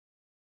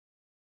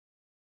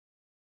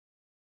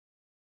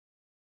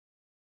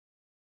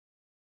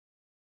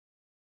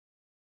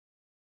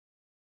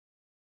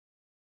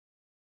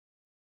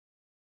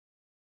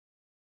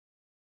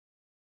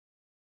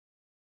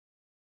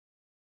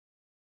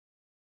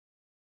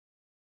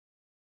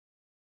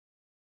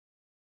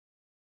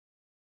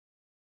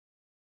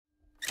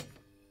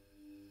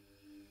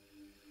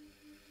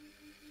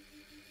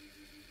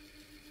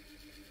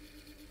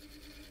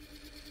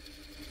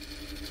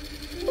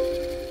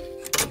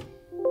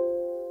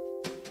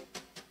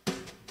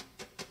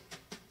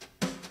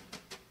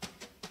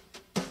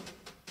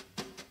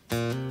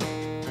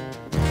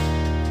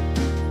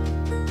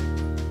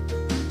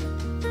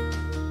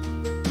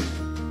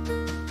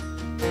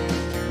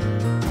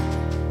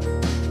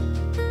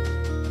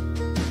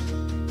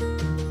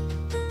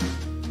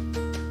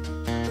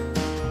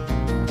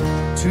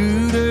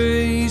2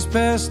 days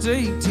past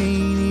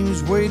 18, he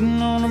was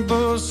waiting on a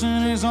bus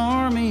in his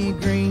army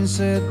green.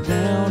 Sat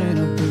down in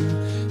a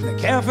booth in the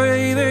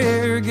cafe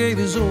there, gave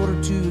his order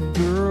to a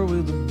girl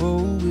with a bow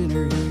in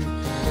her hair.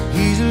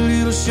 He's a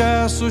little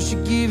shy, so she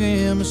gave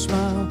him a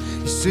smile.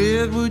 He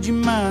said, would you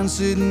mind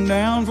sitting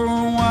down for a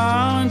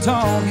while and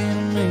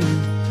talking to me?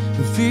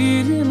 I'm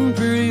feeling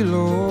pretty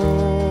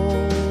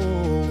low.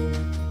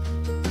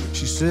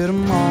 She said,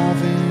 I'm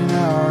off in an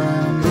hour,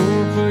 I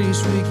know a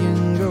place we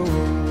can go.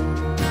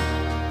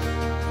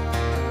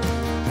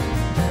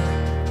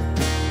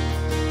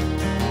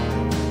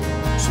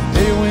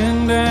 They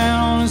went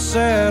down and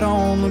sat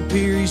on the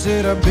pier. He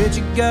said, I bet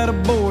you got a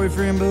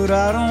boyfriend, but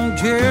I don't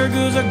care,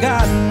 'cause I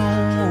got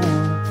no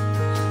one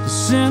to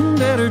send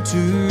a letter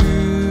to.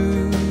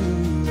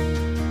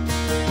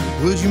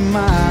 Would you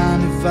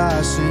mind if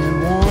I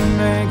sent one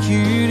back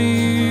here to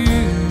you?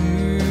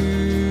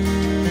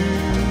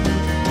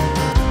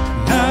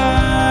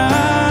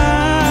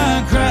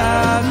 I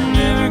cried,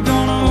 never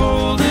gonna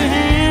hold the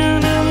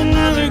hand of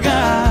another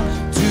guy.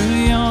 Too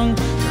young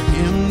for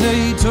him,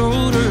 they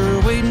told her.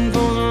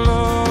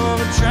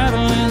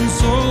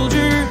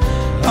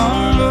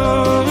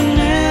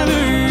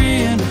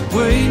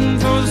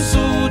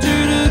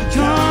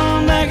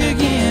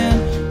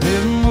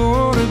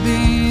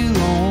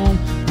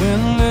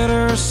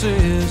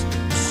 Says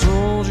the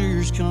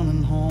soldier's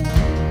coming home.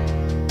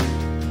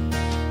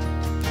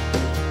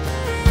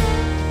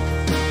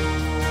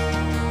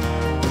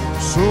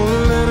 So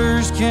the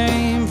letters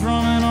came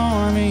from an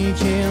army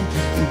camp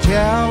in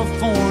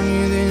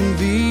California, then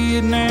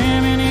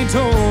Vietnam, and he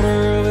told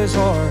her of his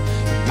heart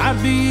it might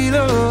be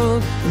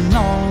love and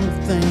all the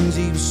things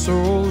he was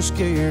so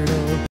scared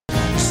of.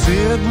 He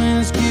said, when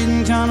it's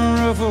getting kinda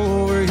rough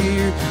over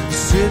here,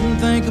 sit and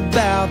think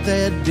about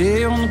that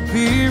day on the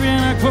pier,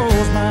 and I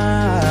close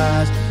my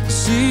eyes to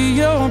see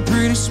your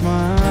pretty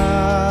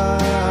smile.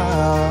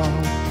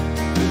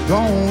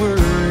 Don't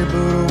worry,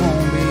 but I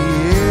won't be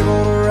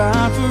able to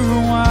ride for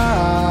a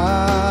while.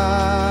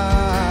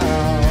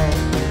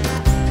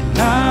 And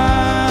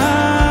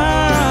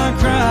I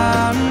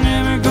cried,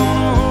 never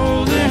gonna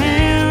hold the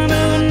hand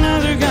of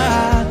another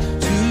guy.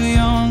 Too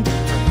young for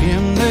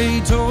him, they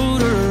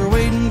told her,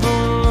 waiting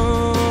for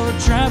love, a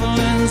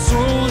traveling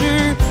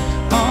soldier.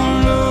 Our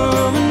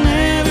love will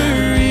never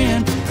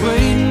end,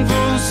 waiting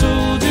for a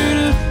soldier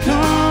to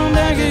come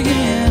back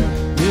again.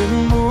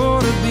 Never more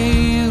to be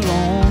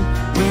alone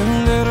when a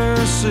letter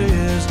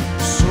says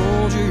the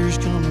soldier's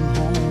coming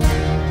home.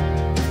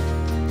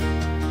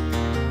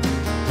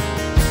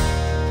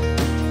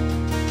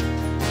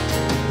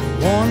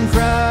 One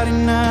Friday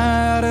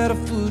night at a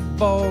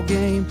football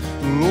game,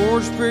 the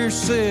Lord's Prayer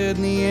said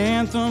and the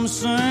anthem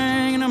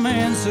sang, and a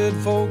man said,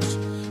 folks,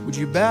 would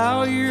you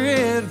bow your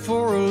head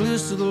for a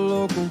list of the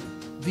local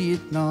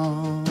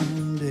Vietnam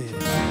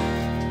dead?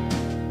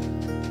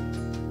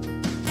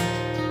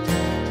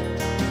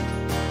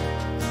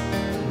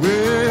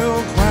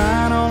 Well,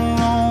 crying all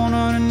alone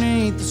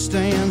underneath the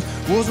stand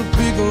was a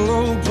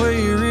piccolo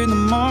player in the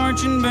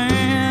marching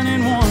band,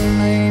 and one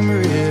name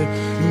read,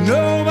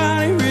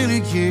 nobody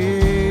really cared,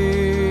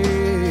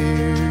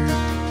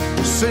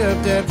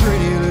 except that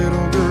pretty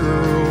little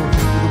girl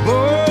with a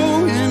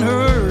bow in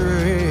her.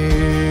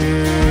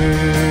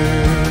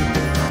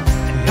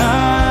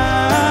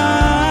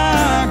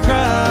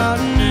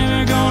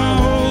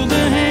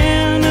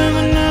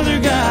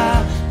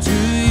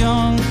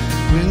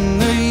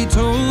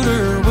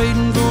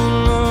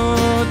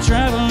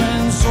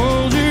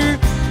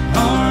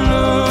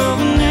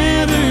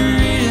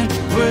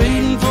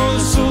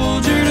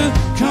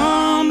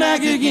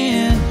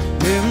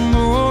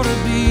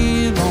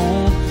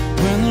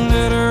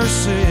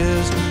 Say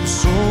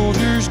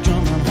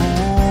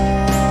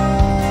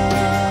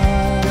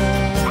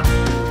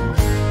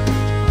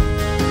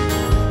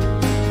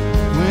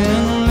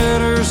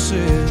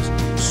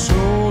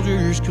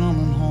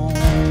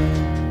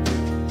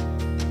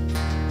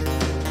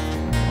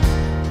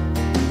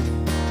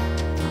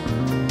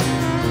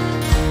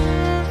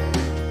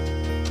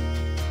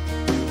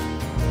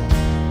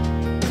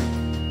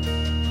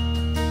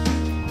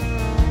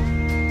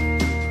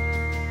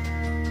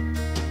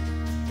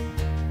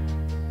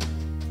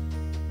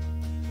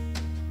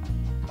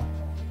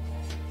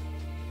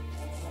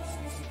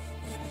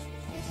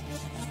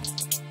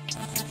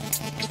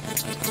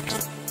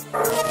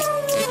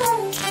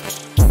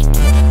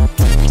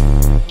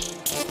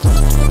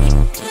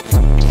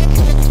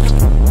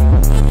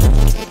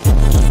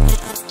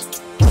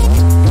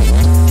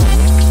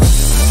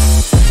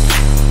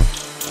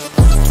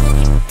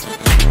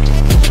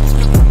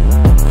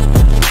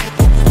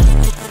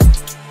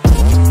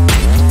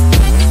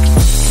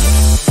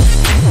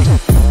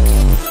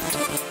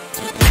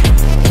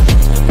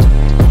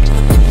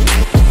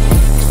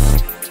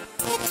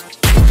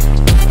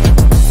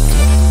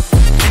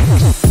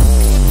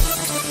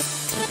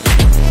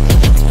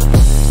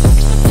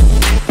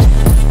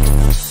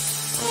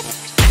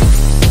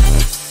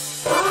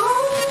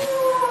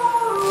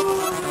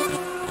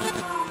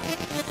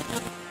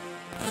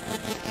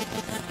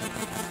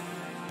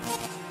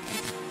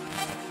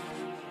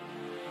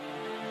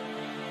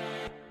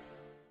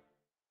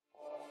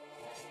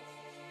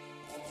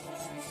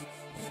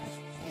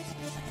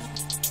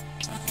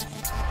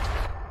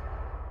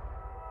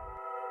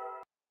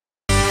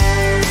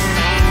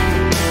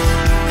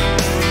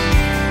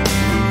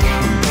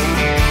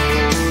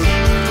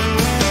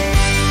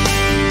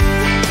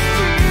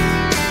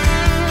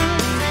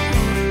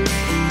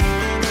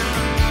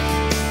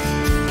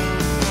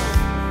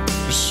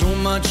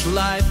much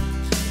life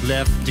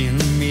left in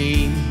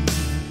me.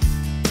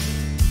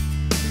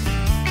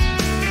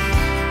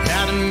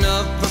 Had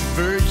enough of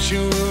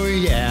virtual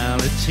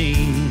reality.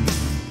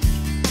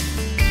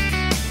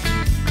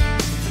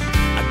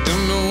 I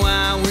don't know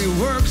why we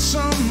work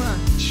so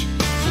much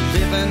to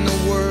live in the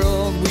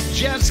world we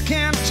just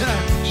can't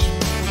touch.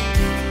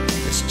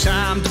 It's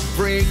time to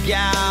break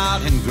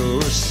out and go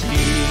see,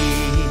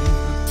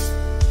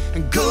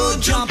 and go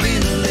jump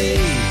in a lake,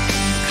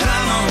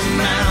 climb on a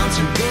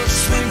mountain, go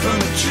swing from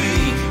a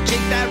tree,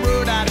 take that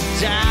road out of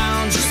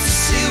town just to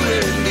see where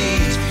it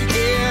leads.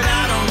 Get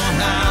out on the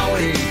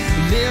highway,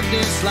 live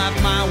this life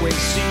my way,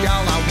 see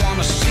all I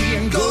wanna see,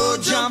 and go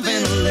jump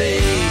in a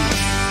lake.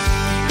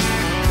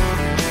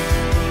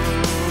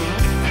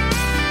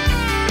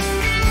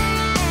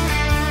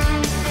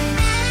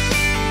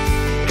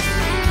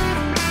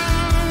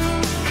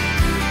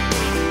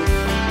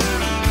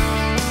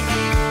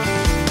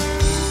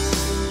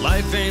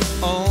 Life ain't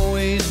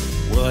always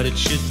what it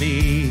should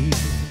be.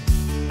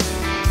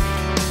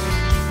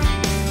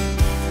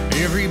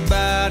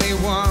 Everybody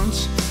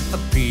wants a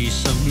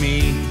piece of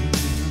me.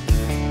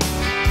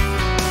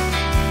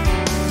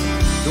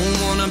 Don't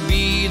wanna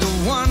be the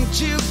one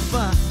to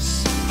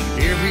fuss.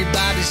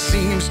 Everybody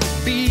seems to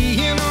be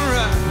in a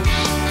rush.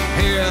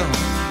 Hell,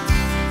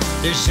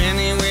 there's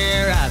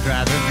anywhere I'd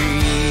rather be.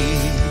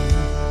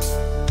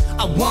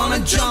 I wanna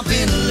jump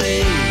in a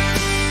lake,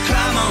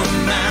 climb on a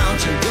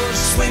mountain, go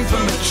swing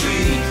from a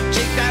tree,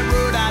 take that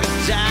road out of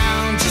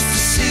town just to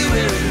see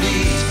where it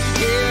leads.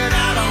 Get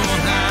out on the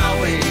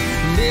highway,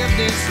 live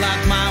this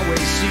life my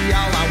way, see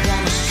all I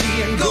wanna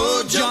see, and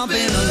go jump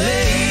in a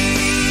lake.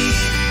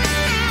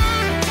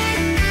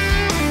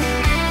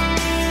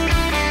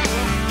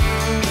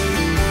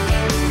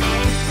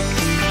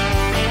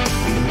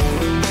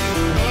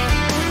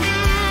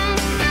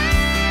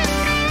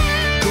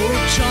 Go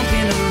jump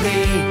in a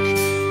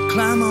lake,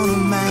 climb on a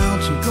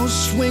mountain, go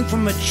swing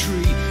from a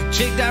tree,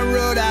 take that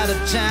road out of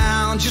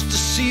town just to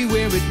see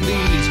where it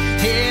leads.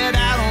 Head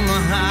out on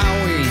the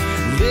highway,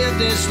 live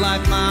this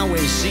life my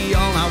way, see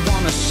all I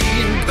wanna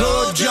see, and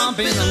go jump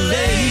in the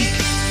lake.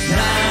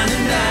 Na na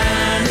na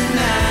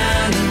na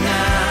na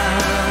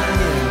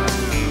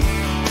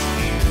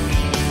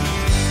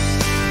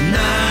na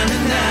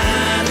na na na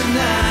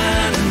na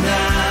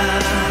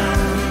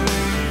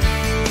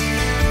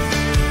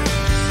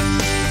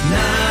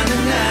na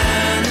na na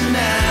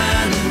na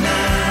na.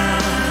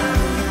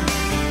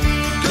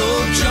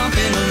 Jump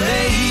in a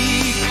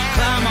lake,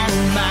 climb on a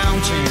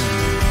mountain,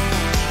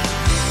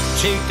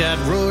 take that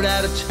road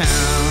out of town.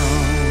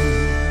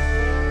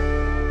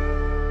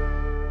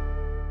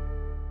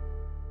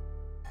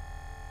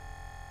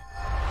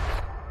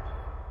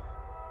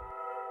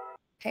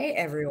 Hey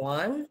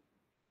everyone,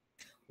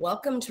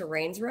 welcome to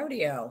Rayne's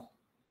Rodeo.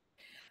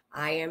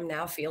 I am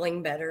now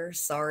feeling better.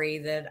 Sorry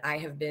that I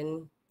have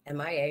been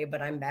MIA,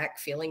 but I'm back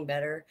feeling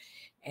better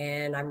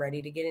and I'm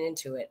ready to get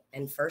into it.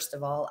 And first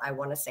of all, I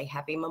want to say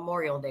happy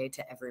Memorial Day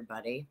to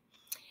everybody.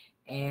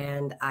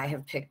 And I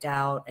have picked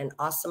out an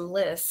awesome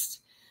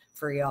list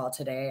for y'all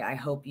today. I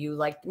hope you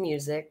like the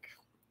music.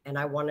 And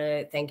I want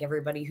to thank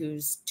everybody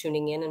who's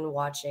tuning in and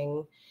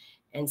watching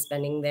and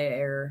spending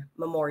their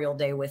Memorial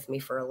Day with me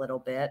for a little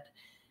bit.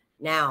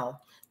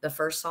 Now, the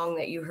first song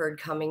that you heard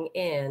coming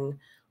in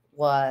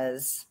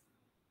was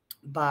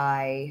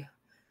by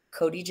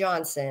Cody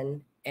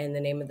Johnson, and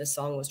the name of the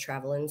song was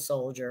Traveling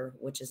Soldier,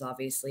 which is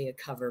obviously a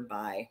cover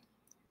by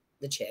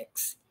the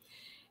Chicks.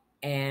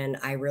 And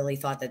I really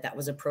thought that that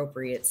was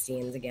appropriate,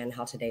 seeing again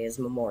how today is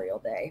Memorial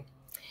Day.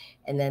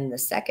 And then the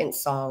second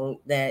song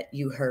that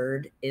you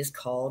heard is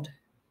called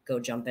Go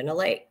Jump in a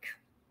Lake.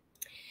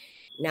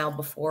 Now,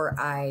 before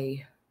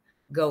I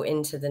go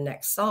into the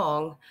next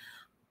song,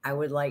 I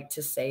would like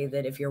to say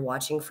that if you're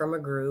watching from a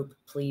group,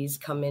 please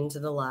come into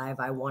the live.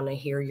 I want to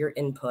hear your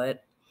input.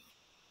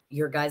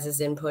 Your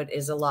guys' input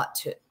means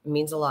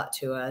a lot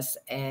to us,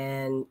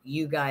 and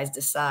you guys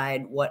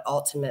decide what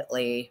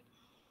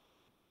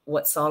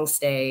songs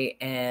stay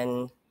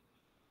and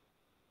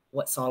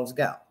what songs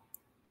go.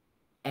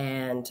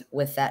 And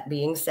with that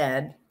being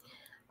said,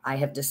 I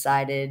have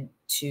decided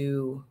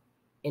to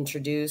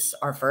introduce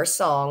our first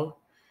song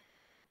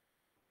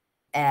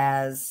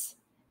as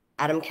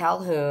Adam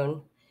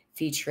Calhoun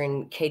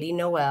featuring Katie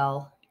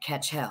Noel,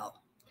 Catch Hell.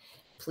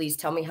 Please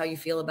tell me how you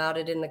feel about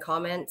it in the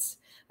comments.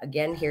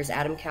 Again, here's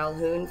Adam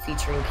Calhoun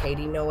featuring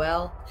Katie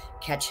Noel,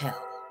 Catch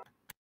Hell.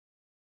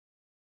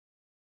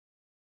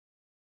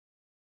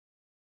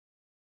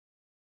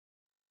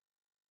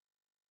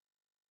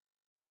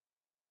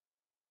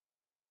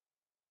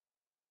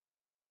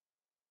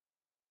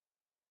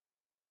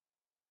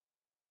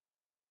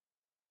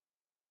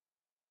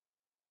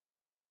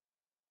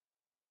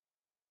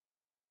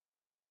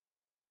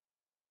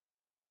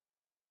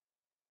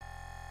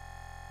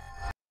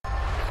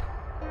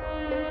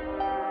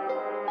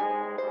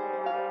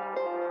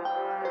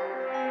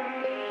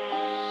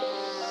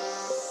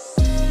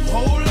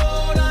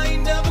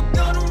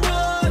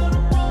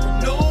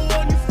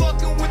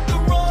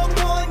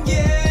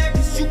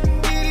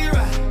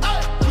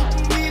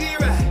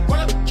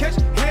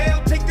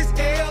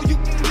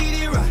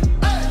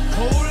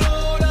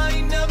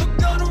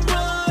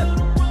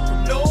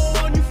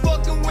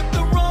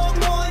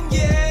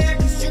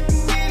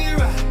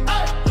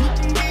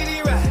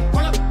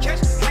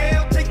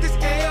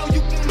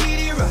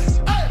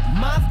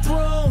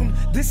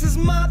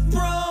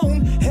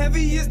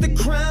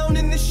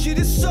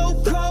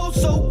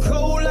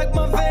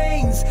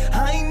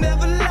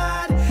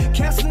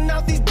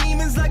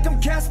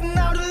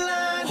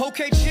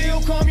 Okay, chill,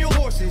 calm your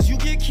horses. You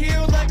get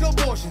killed like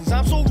abortions.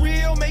 I'm so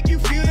real, make you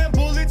feel them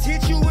bullets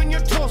hit you in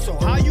your torso.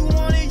 How you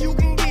want it, you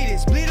can get it.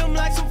 Split them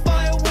like some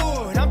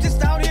firewood. I'm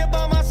just out here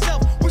by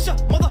myself. Wish a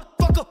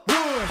motherfucker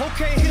would.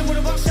 Okay, hit him with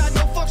a buckshot,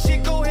 no fuck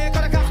shit. Go ahead,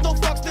 call the cops, no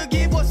fucks to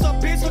give. What's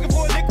up, bitch? Looking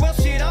for a lick, well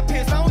shit, I'm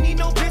pissed. I don't need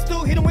no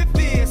pistol, hit him with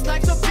fist.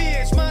 Life's a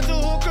bitch, mine's a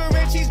hooker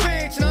and she's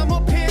rich. And I'm a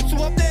pimp, so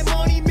up that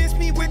money, miss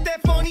me with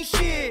that funny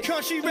shit.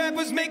 Country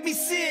rappers make me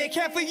sick,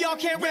 half of y'all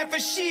can't rap for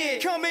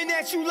shit. Coming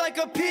at you like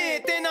a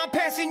pit, then I'm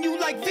passing you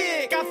like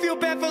Vic. I feel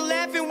bad for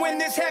laughing when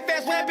this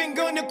half-ass rapping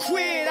gonna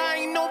quit. I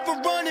ain't known for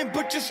running,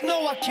 but just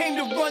know I came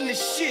to run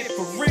this shit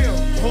for real.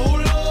 Oh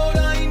Lord,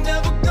 I ain't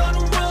never gonna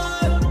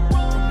run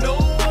from no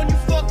one. You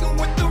fucking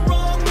with the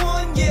wrong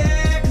one,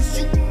 yeah. Cause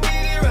you can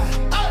get it right,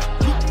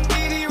 you can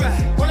get it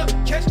right. Run up,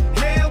 catch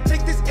hell,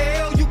 take this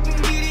L, you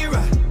can get it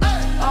right.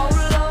 Oh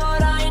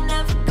Lord, I ain't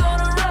never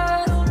gonna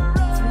run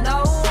from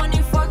no one.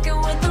 You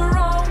fucking with the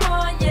wrong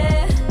one,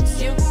 yeah.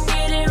 Cause you can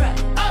get it right,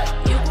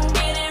 you can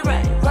get it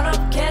right. Run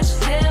up, catch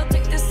hell,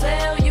 take this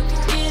L, you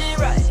can get it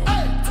right.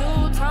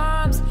 2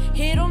 times,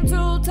 hit 'em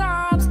 2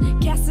 times.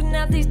 Casting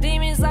out these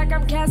demons like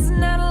I'm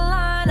casting out a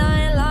line.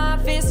 I ain't lying,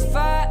 fist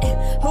fight.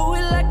 Who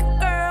it like a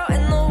girl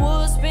in the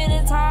woods,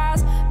 spinning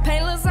tires.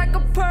 Painless like a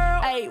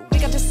pearl. Hey, we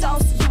got the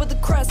sauce, you with the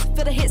crust.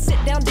 Feel the hit, sit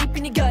down deep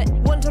in your gut.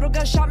 One total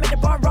gunshot, made the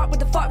bar rock with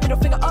the fuck. Middle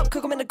finger up,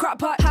 cook 'em in the crock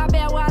pot. How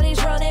bad while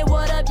he's running,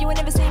 what up? You ain't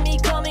never seen me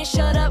coming,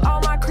 shut up.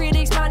 All my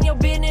critics, mind your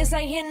business.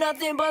 Ain't hear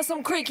nothing but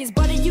some crickets.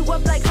 Butter you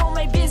up like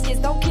homemade biscuits.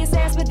 Don't kiss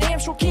ass, but damn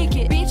sure kick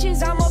it.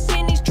 Bitches, I'm up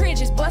in these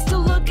trenches, but still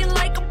looking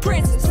like a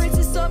princess.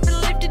 Princess up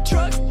and lifted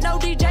trucks. No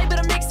DJ, but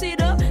I mix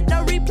it up.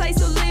 No replay,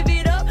 so live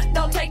it up.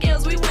 Don't take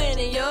L's, we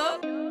winning,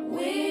 yup.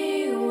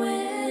 We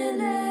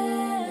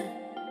winning.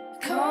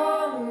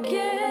 Come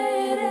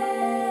get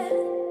it.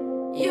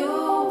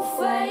 You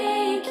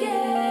fake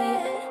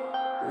it.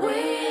 We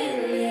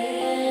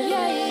live.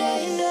 Yeah, yeah,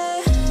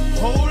 yeah.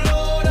 Oh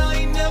Lord, I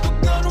ain't never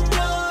gonna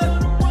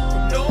run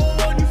from no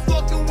one. You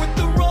fucking with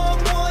the wrong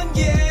one,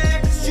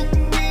 yeah. Cause you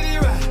can get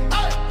it right,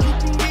 you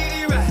can get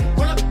it right.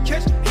 Run up,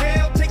 catch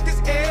hell, take this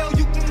L,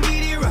 you can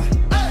get it right.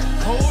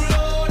 Oh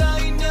Lord, I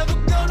ain't never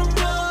gonna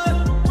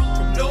run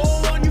from no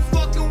one. You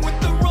fucking with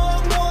the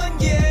wrong one,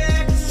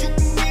 yeah. Cause you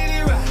can get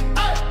it right,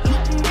 you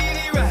can get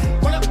it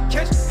right. Run up,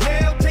 catch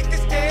hell, take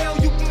this L,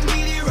 you can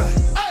get it right.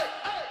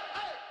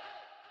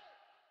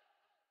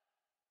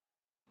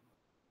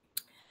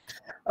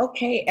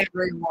 Okay,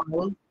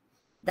 everyone.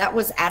 That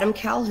was Adam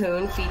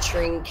Calhoun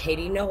featuring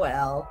Katie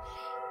Noel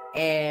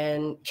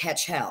and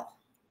Catch Hell.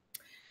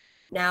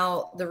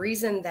 Now, the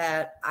reason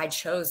that I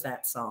chose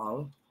that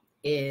song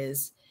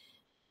is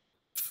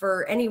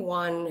for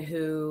anyone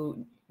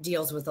who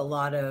deals with a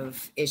lot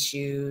of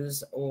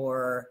issues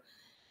or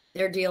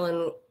they're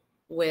dealing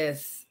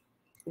with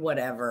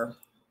whatever.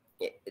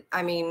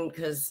 I mean,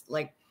 because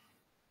like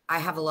I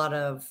have a lot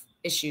of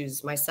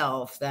issues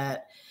myself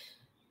that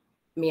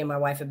me and my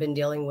wife have been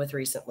dealing with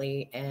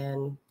recently,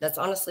 and that's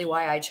honestly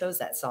why I chose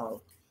that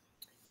song.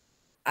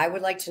 I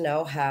would like to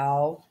know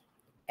how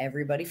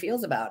everybody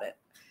feels about it.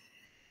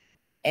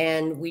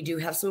 And we do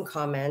have some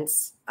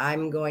comments.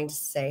 I'm going to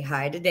say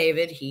hi to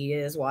David. He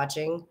is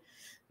watching.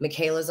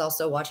 Michaela's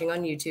also watching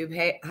on YouTube.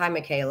 Hey, hi,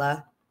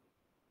 Michaela.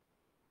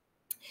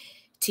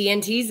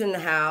 TNT's in the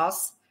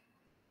house.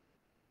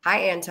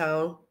 Hi,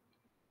 Antone.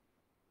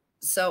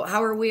 So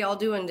how are we all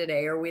doing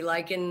today? Are we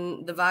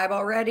liking the vibe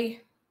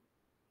already?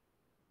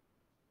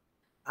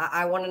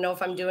 I want to know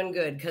if I'm doing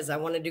good because I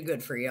want to do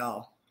good for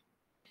y'all.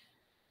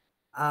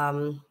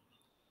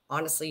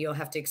 Honestly, you'll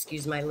have to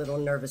excuse my little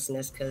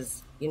nervousness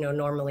because, you know,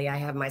 normally I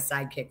have my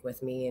sidekick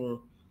with me and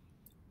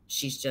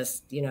she's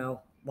just, you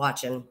know,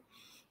 watching.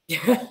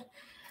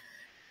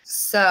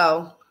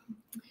 So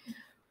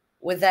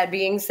with that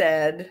being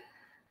said,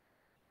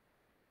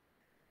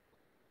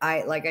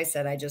 like I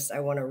said, I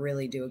want to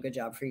really do a good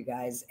job for you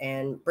guys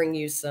and bring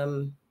you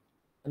some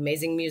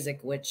amazing music,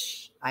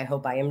 which I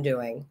hope I am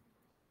doing.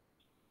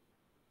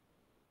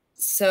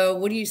 So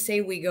what do you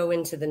say we go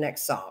into the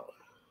next song?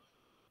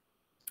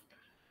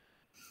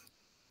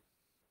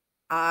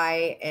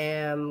 I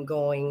am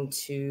going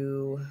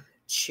to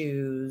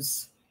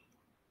choose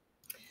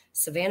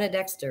Savannah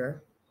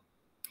Dexter,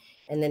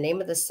 and the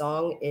name of the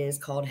song is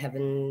called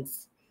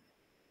Heaven's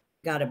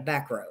Got a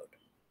Back Road.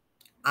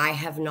 I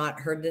have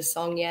not heard this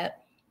song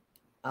yet,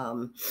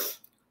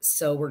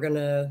 so we're going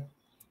to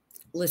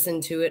listen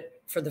to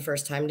it for the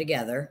first time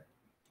together,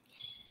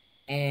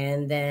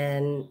 and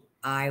then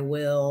I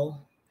will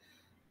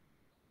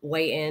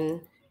weigh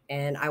in,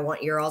 and I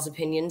want your all's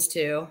opinions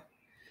too.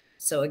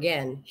 So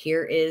again,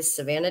 here is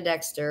Savannah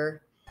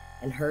Dexter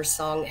and her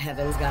song,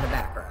 Heaven's Got a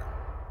Back Road.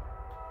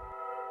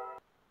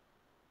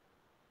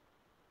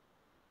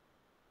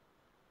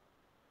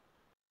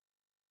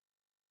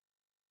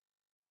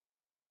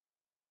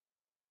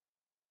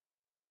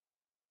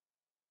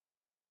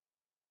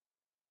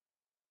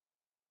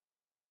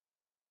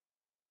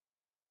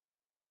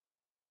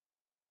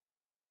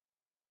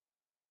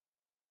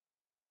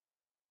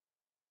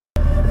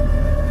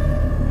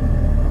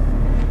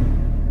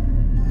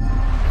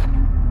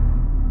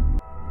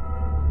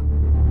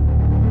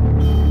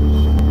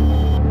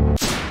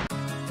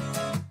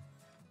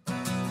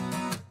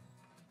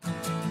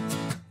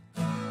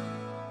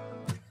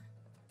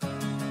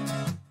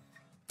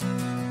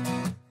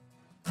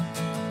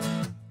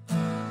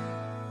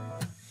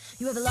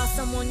 You ever lost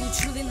someone you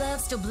truly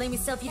love? Still blame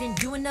yourself, you didn't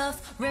do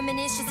enough?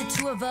 Reminisce just the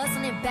two of us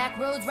on them back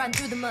roads riding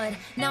through the mud.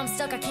 Now I'm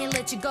stuck, I can't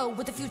let you go.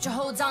 What the future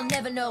holds, I'll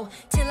never know.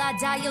 Till I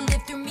die, you'll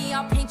live through me.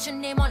 I'll paint your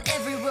name on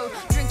every road.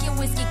 Drinking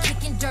whiskey,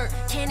 kicking dirt.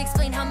 Can't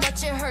explain how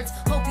much it hurts.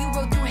 Hope you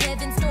rode through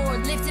heaven's door.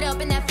 Lifted up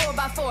in that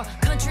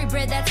 4x4. Country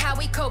bred, that's how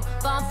we cope.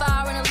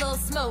 Bonfire and a little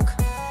smoke.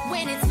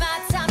 When it's my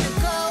time to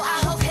go,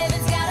 I hope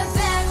heaven's got a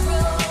back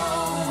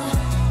road.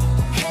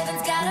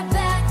 Heaven's got a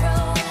back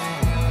road.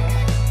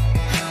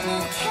 I'm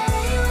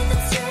okay with the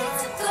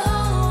streets of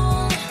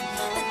gold,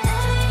 but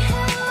that ain't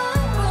how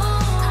I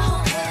roll. I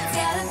hope heaven's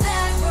got a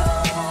back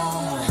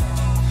road.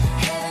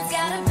 Heaven's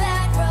got a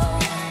back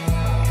road.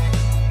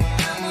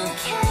 I'm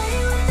okay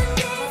with the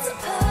gates of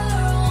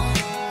pearl,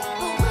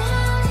 but when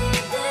I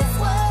leave this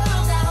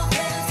world, I hope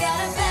heaven's got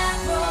a back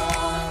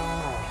road.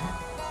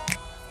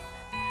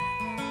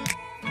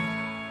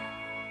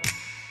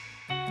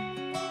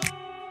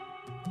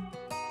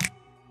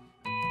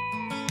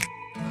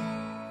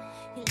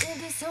 He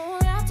lived his whole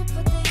life to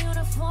put the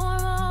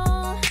uniform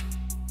on.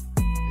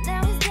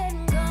 Now he's dead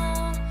and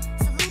gone.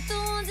 Salute the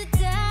ones that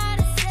died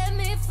and set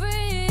me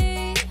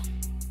free.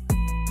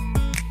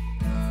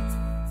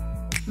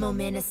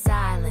 Moment of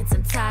silence.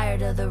 I'm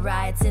tired of the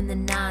riots and the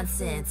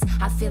nonsense.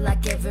 I feel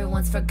like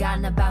everyone's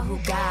forgotten about who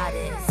God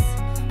is.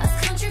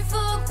 Us country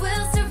folk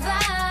will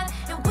survive,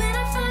 and when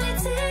I finally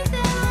take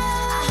that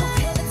ride, I hope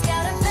heaven's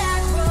got a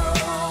back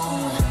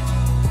road.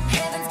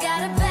 Heaven's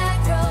got a back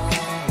road.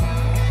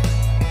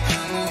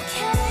 I'm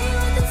okay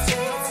with the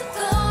streets of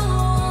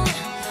gold,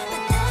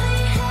 but that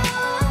ain't how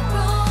I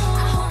roll. I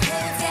hope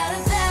heaven's got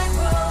a back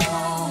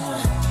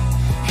road.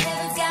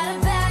 Heaven's got a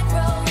back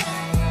road.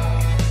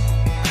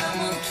 I'm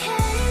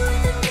okay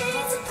with the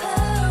gates of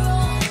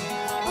pearl,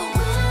 but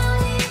when I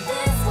leave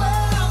this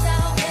world, I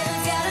hope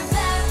heaven's got a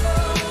back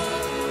road.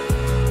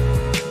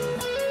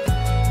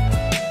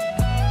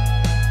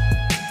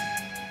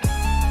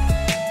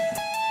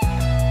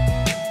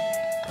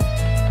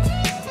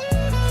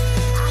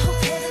 I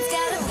hope heaven's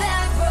got a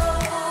back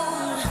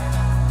road.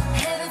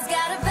 Heaven's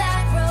got a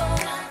back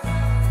road.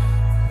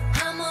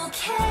 I'm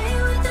okay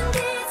with the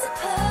gates of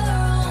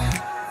pearl,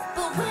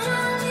 but when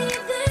I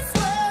leave this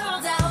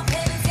world, I hope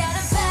heaven's got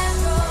a back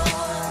road.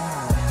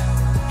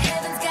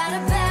 Heaven's got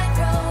a back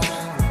road.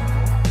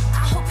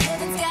 I hope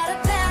heaven's got a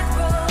back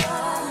road.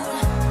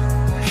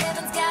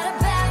 Heaven's got a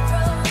back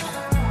road.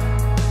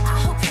 I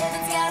hope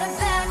heaven's got a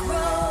back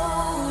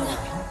road.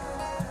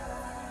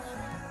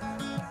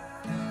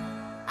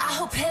 I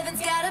hope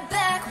heaven's got a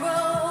back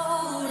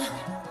road.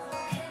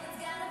 Heaven's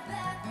got a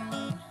back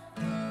road.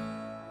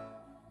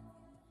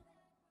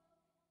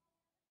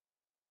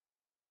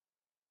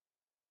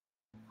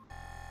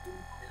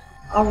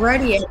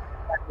 Alrighty,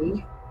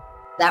 everybody.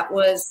 That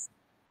was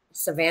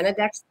Savannah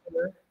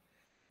Dexter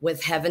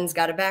with Heaven's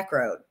Got a Back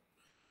Road.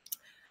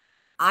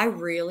 I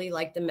really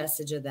like the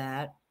message of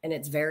that, and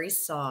it's very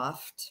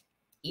soft,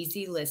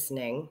 easy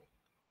listening.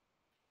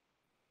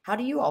 How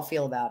do you all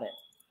feel about it?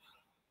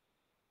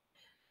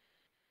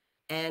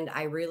 And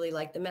I really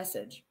like the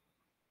message.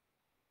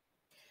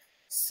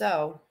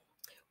 So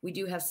we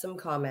do have some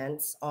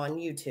comments on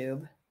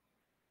YouTube.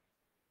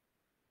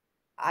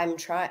 I'm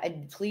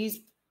trying, please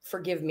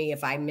forgive me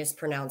if I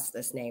mispronounce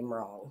this name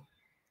wrong.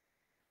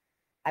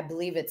 I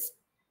believe it's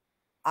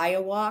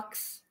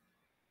Iowax.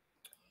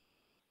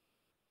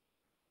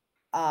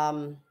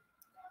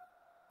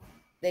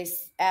 They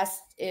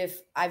asked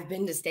if I've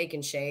been to Steak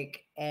and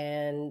Shake,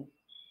 and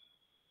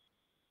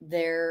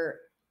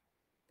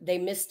they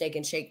missed Steak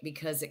and Shake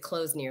because it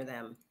closed near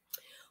them.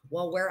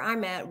 Well, where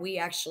I'm at, we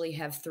actually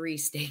have 3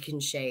 Steak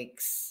and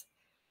Shakes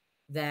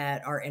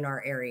that are in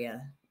our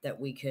area that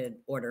we could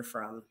order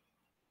from.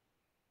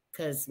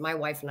 Because my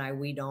wife and I,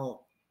 we don't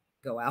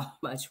go out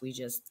much. We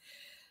just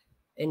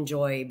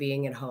enjoy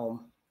being at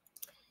home.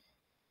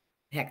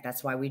 Heck,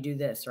 that's why we do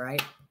this,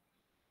 right?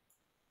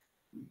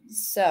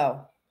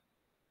 So,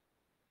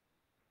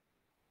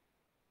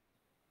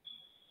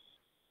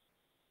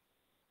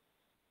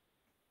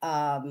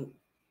 the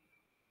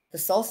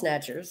Soul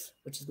Snatchers,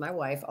 which is my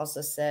wife,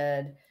 also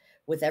said,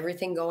 with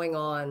everything going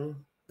on,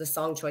 the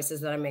song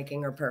choices that I'm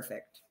making are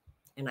perfect.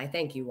 And I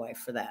thank you, wife,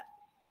 for that.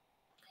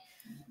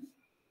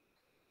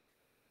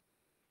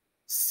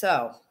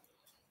 So,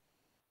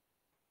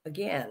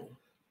 again,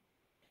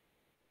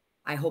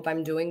 I hope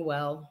I'm doing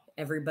well.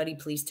 Everybody,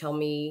 please tell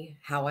me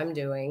how I'm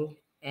doing.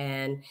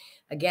 And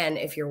again,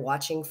 if you're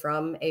watching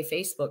from a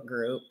Facebook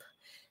group,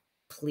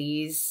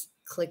 please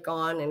click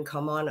on and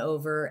come on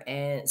over,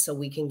 and so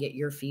we can get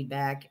your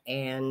feedback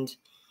and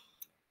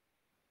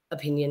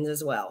opinions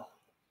as well,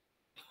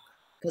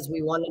 because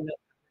we want to know what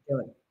you're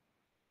doing.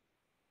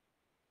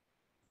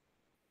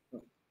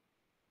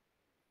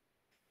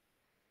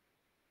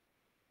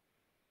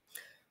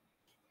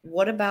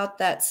 What about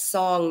that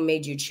song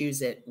made you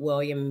choose it?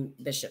 William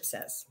Bishop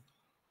says.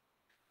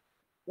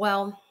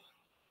 Well,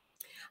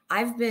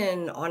 I've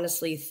been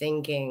honestly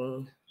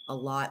thinking a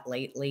lot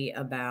lately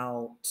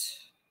about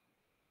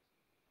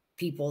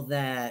people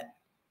that,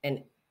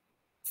 and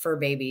fur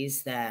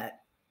babies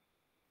that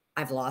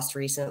I've lost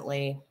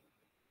recently.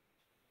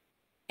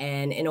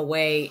 And in a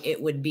way,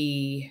 it would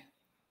be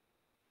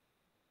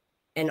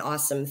an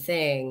awesome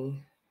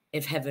thing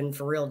if Heaven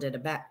for Real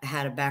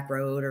had a back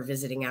road or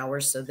visiting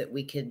hours so that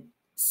we could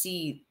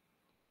see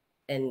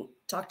and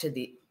talk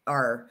to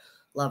our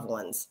loved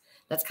ones.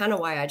 That's kind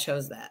of why I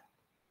chose that.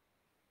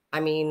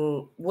 I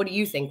mean, what do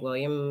you think,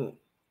 William,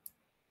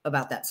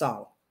 about that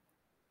song?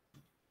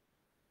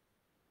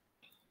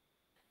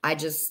 I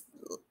just,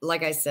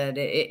 like I said,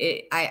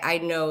 I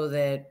know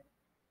that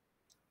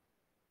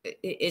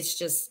it's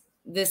just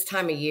this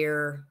time of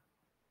year,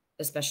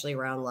 especially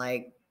around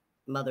like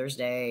Mother's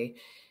Day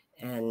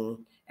and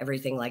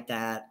everything like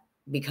that,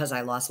 because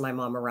I lost my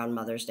mom around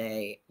Mother's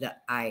Day,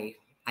 that I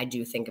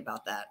do think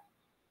about that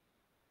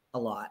a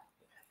lot.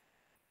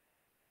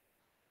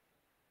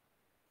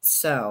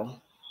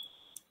 So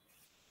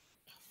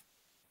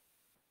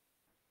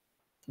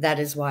that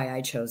is why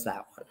I chose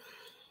that one.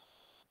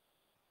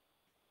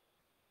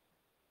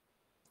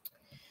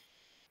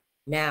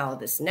 Now,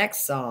 this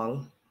next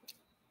song,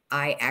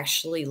 I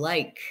actually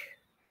like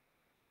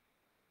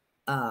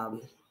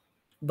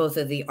both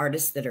of the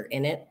artists that are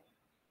in it.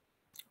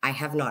 I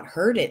have not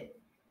heard it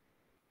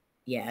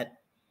yet,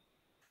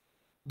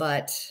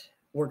 but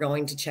we're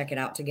going to check it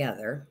out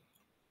together.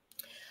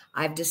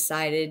 I've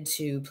decided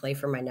to play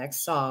for my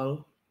next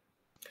song,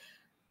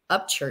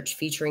 Upchurch,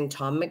 featuring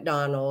Tom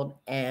McDonald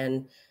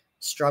and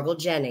Struggle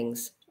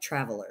Jennings,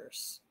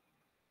 Travelers.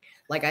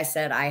 Like I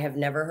said, I have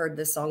never heard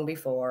this song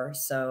before,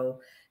 so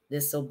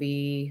this will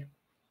be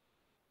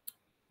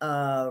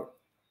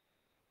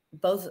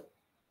both.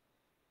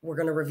 We're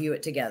going to review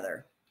it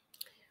together.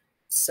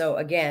 So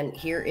again,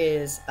 here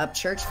is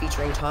Upchurch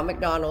featuring Tom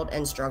McDonald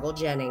and Struggle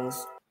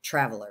Jennings,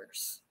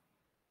 Travelers.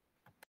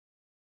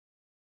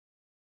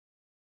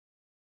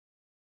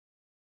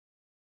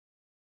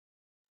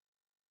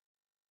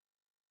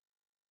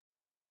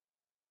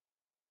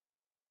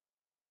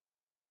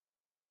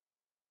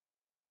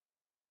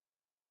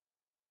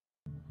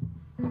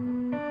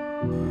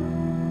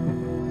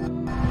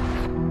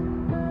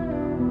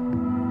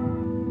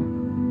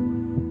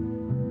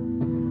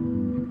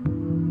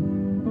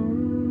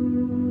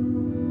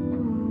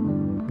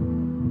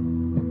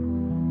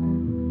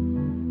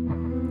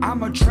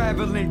 I'm a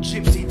traveling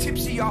gypsy,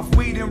 tipsy off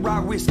weed and rye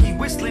whiskey,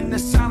 whistling the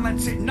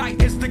silence at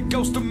night as the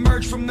ghosts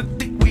emerge from the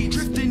thick weed,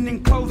 drifting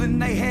in clothing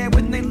they had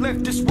when they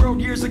left this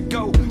world years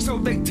ago. So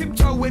they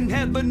tiptoe in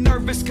heaven,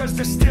 nervous cause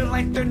they still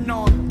ain't their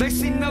norm. They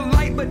seen the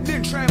light but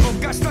didn't travel,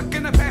 got stuck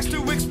in the past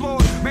to explore.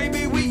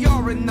 Maybe we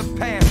are in the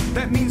past,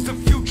 that means the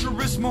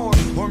future is more,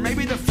 or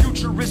maybe the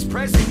future is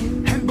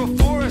present. And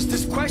before us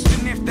this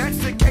question, if that's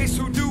the case,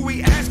 who do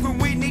we ask when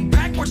we need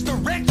backwards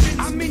directions?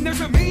 I mean,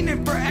 there's a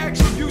meaning for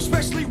attributes,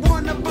 especially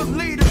one of a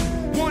leader,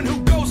 one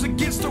who goes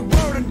against the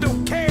world and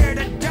don't care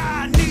to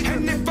die neither.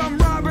 And if I'm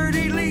Robert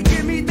E. Lee,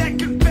 give me that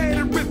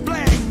Confederate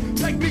flag,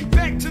 take me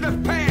back to the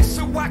past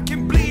so I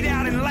can bleed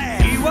out and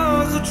laugh. He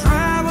was a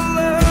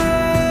traveler,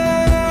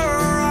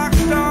 rock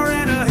star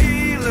and a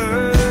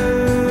healer,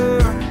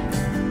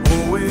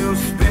 oil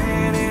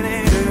spinning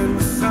in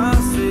the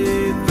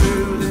sunset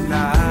through the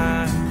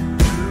night,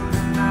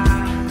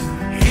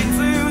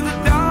 into the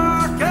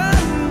dark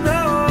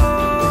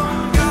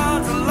unknown.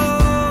 Guns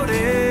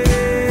loaded,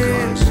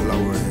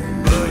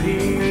 but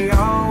he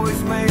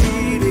always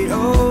made it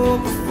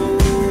home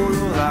before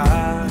the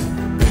light.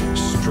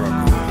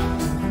 Struggle.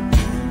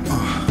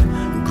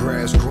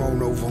 Grass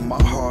grown over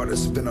my heart.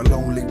 It's been a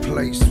lonely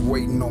place,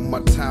 waiting on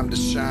my time to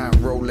shine.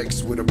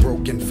 Rolex with a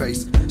broken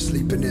face,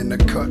 sleeping in the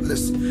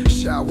Cutlass,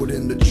 showered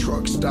in the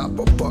truck stop.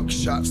 A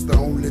buckshot's the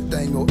only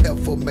thing will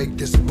ever make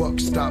this buck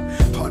stop.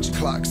 Punch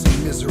clocks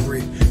and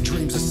misery,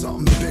 dreams of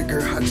something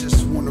bigger. I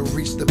just wanna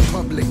reach the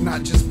public,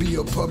 not just be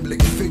a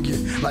public figure.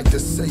 Like to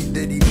say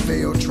that he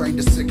failed, trained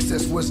to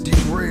success was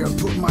derailed.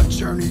 Put my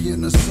journey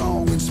in a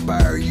song,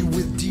 inspire you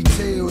with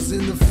details.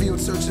 In the field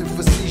searching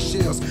for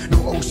seashells,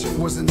 no ocean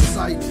was in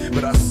sight,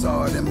 but I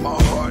saw it in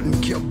my heart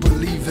and kept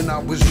believing I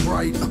was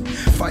right.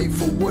 Fight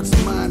for what's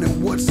mine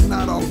and what's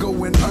not, I'll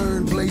go and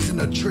earn. Blazing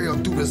a trail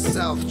through the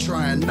South,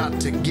 trying not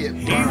to get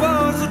burned. He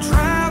was a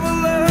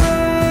traveler,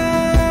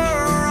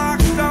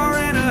 rock star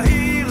and a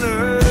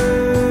healer,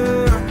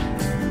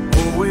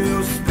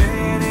 oil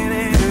spinning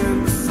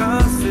in the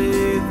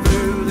sunset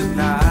through the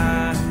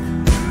night,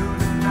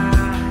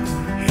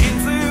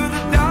 into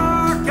the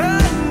dark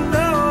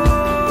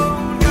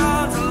unknown.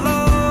 Guns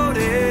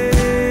loaded,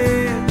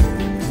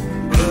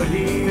 but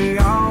he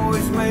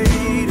always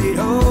made it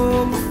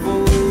home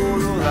before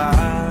the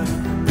light.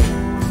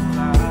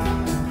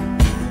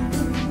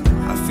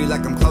 I feel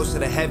like I'm closer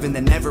to heaven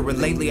than ever, and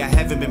lately I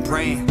haven't been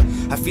praying.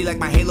 I feel like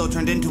my halo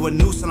turned into a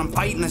noose and I'm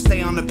fighting to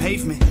stay on the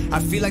pavement. I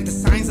feel like the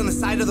signs on the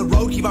side of the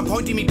road keep on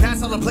pointing me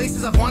past all the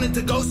places I've wanted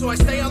to go, so I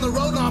stay on the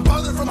road. Now I'm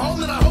farther from home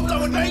than I hoped I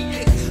would make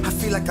it. I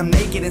feel like I'm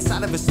naked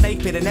inside of a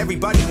snake pit and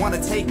everybody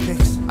wanna take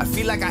pics. I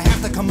feel like I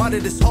have to come out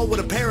of this hole with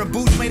a pair of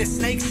boots made of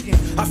snakeskin.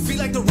 I feel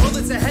like the road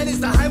that's ahead is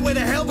the highway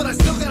to hell, but I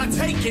still gotta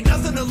take it.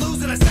 Nothing to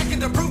lose and a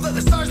second to prove that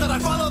the stars that I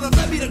followed have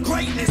led me to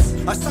greatness.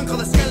 I sunk all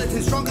the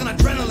skeletons, drunk on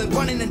adrenaline,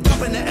 running and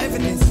dumping the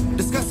evidence,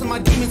 discussing my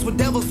demons with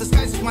devils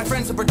disguised as my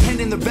friends and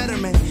pretending they're better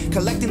men.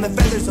 Collecting the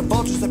feathers of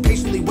vultures that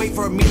patiently wait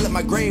for a meal at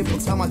my grave. They'll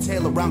tell my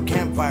tale around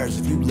campfires.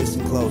 If you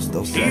listen close,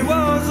 they'll say he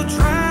was a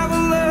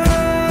traveler,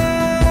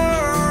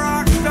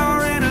 rock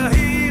star and a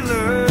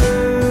healer.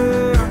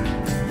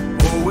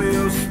 Oh,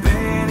 we'll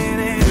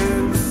spinning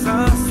in the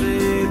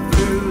sunset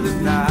through the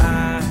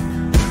night,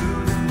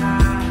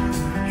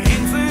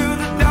 into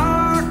the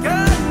dark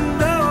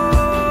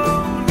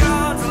unknown.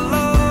 Guns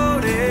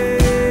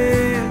loaded,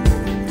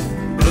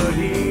 but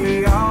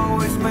he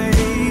always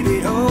made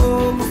it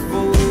home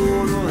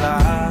before the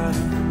light.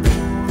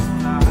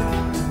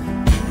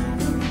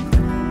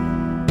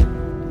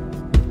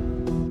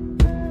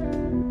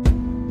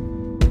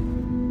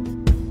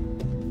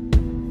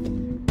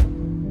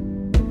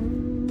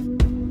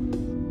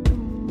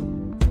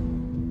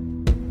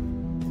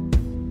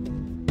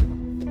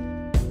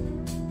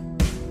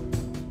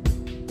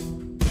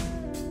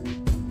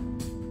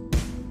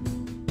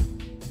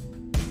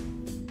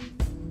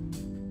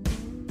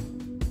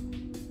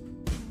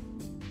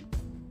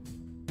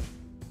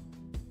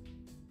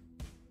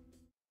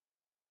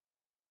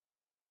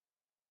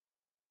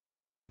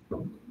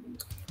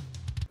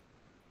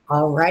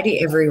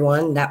 Alrighty,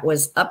 everyone. That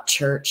was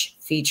Upchurch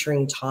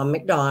featuring Tom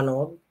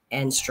McDonald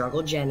and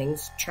Struggle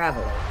Jennings,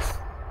 Travelers.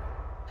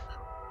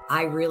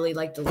 I really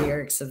like the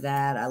lyrics of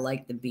that. I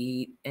like the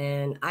beat,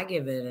 and I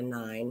give it a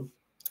 9.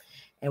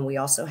 And we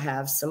also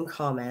have some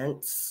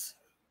comments.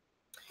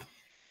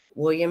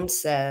 William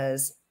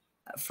says,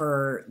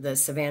 for the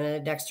Savannah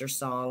Dexter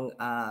song,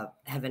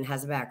 Heaven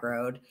Has a Back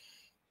Road,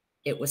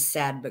 it was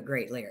sad but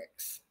great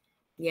lyrics.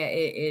 Yeah,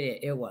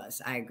 it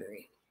was. I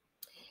agree.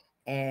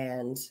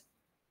 And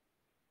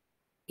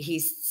he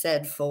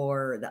said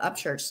for the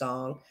Upchurch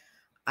song,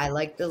 I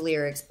like the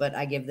lyrics, but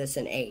I give this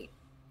an 8.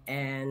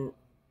 And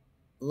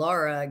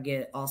Laura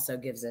also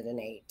gives it an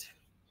 8.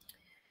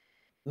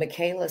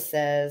 Michaela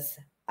says,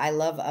 I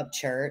love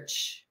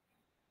Upchurch.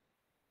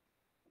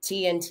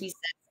 TNT says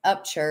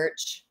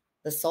Upchurch.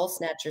 The Soul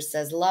Snatcher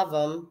says love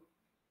them.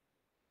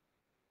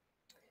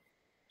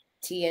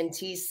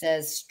 TNT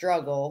says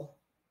struggle.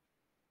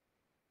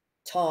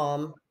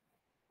 Tom.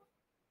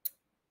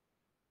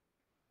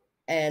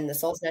 And the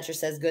Soul Snatcher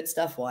says, good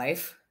stuff,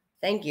 wife.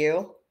 Thank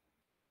you.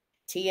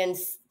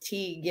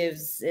 TNT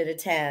gives it a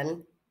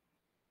 10.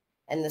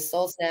 And the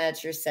Soul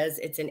Snatcher says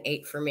it's an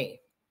 8 for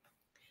me.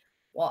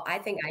 Well, I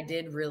think I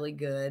did really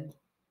good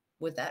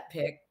with that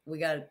pick. We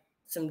got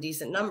some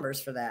decent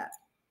numbers for that.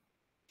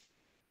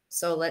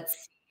 So let's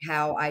see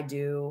how I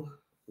do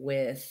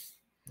with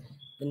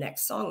the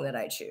next song that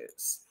I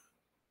choose.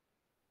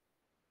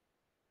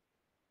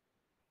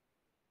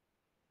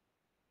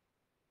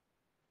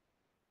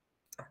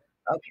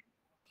 Okay.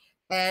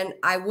 And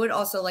I would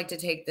also like to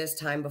take this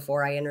time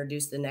before I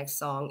introduce the next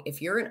song. If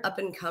you're an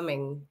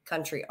up-and-coming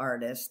country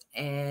artist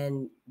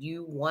and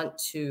you want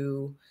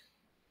to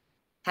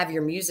have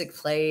your music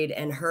played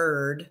and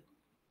heard,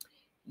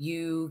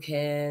 you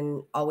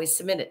can always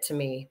submit it to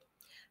me.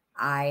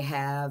 I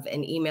have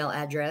an email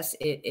address.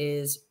 It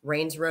is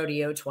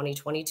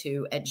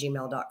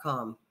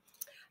rainesrodeo2022@gmail.com.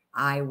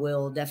 I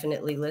will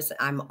definitely listen.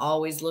 I'm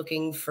always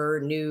looking for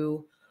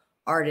new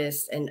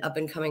artists and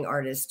up-and-coming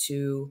artists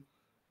to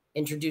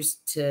introduce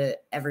to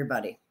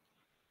everybody.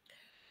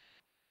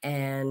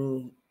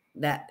 And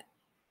that,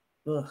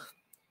 with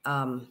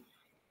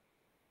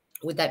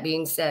that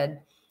being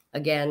said,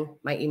 again,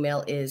 my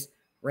email is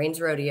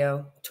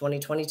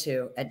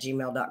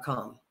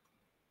rainesrodeo2022@gmail.com.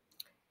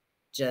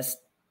 Just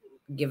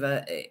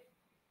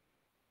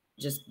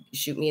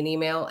shoot me an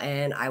email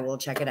and I will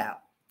check it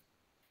out.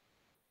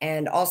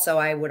 And also,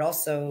 I would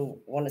also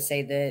want to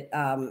say that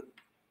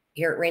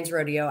here at Rayne's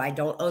Rodeo, I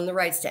don't own the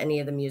rights to any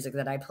of the music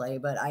that I play,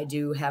 but I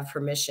do have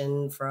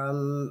permission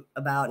from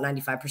about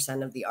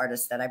 95% of the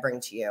artists that I bring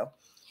to you.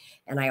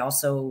 And I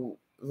also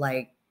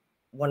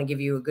want to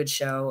give you a good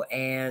show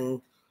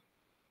and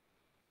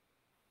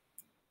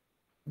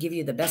give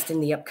you the best in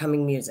the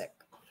upcoming music.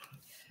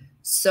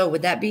 So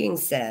with that being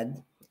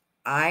said,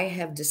 I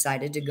have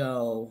decided to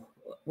go,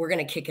 we're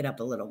going to kick it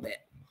up a little bit.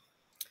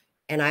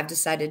 And I've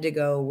decided to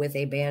go with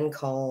a band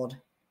called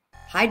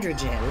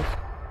Hydrogen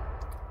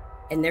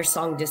and their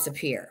song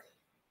Disappear.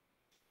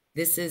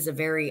 This is a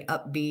very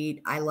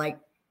upbeat. I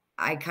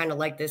kind of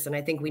like this, and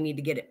I think we need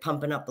to get it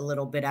pumping up a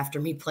little bit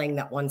after me playing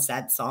that one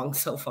sad song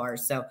so far.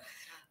 So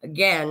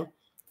again,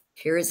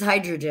 here is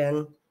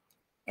Hydrogen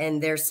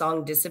and their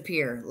song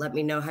Disappear. Let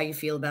me know how you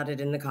feel about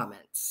it in the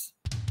comments.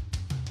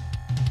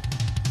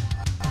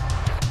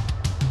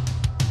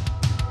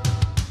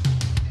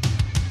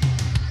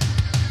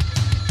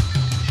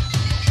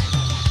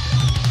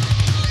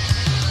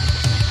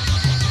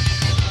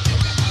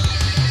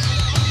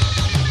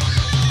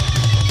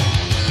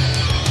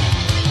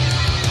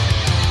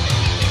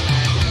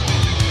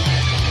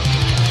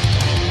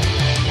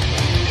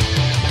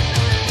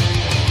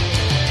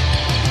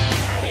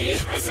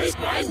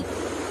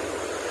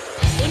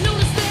 You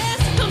notice this,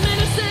 come in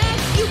and say,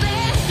 you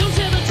best don't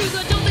tell the truth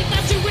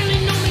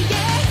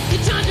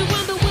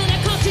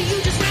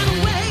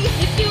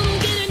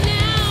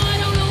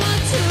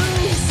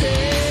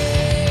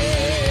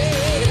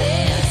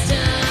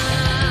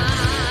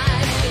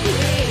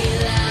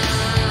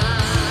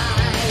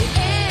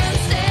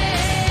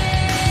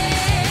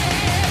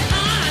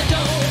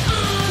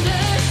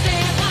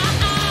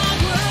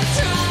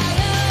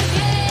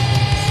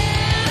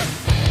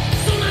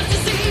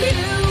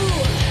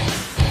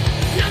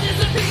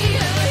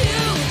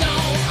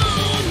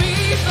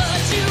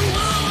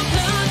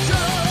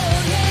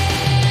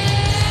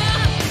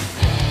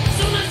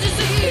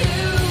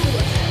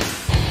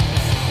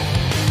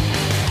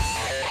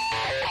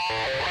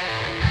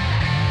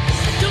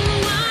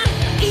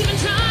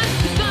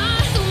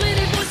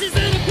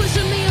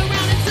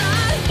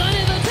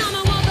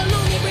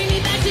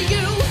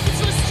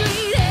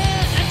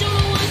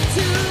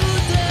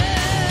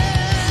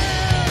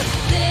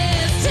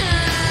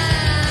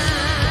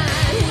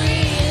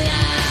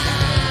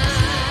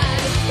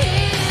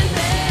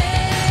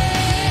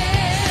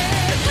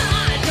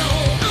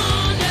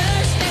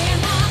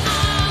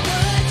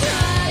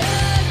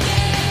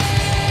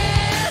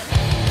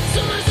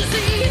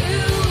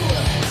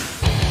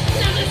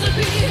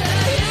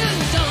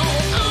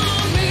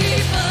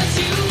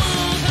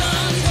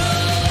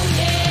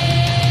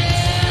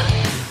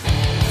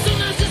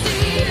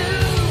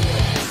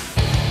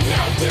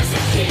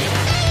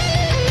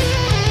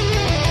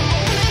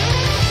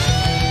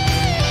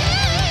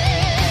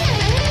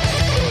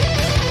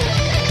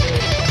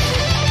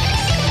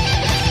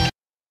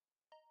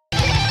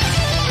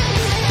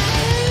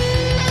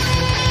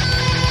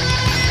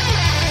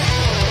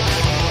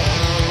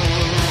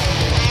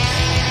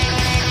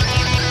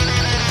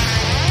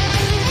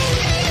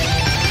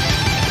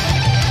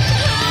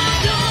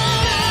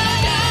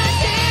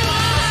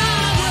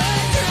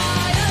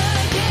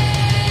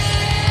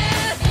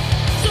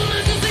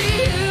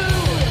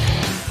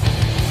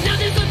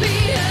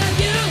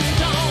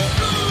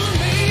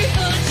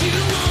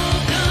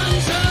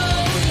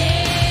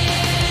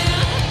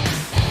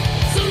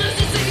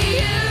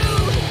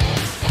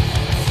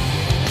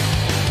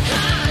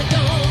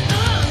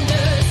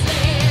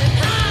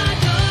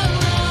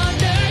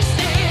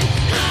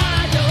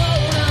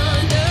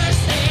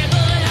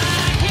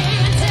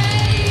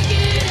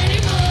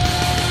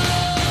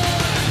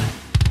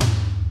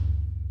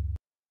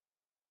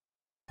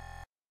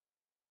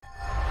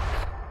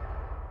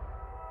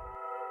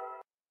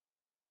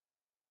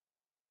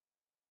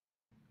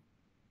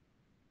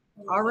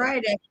All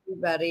right,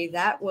 everybody.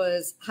 That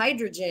was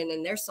Hydrogen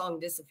and their song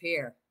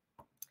Disappear.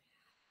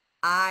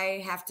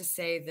 I have to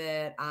say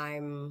that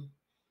I'm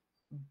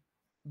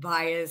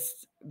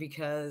biased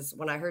because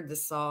when I heard the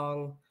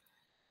song,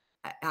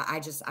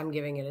 I'm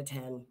giving it a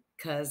 10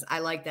 because I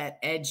like that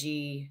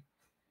edgy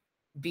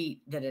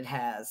beat that it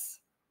has.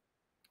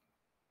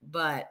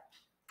 But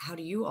how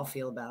do you all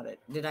feel about it?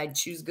 Did I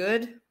choose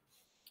good?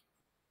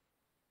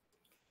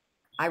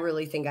 I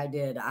really think I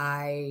did.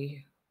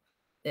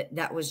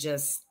 That was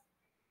just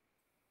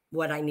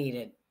what I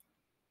needed.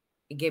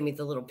 It gave me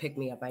the little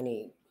pick-me-up I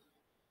need.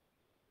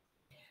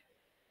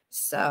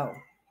 So,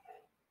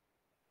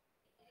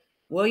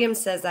 William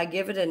says, I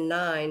give it a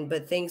 9,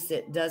 but thinks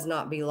it does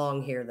not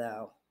belong here,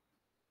 though.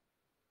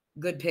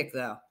 Good pick,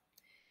 though.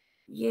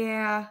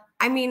 Yeah.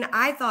 I mean,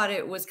 I thought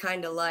it was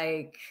kind of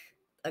like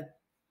a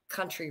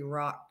country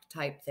rock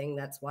type thing.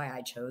 That's why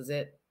I chose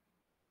it.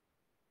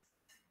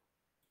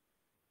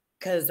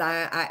 Because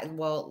I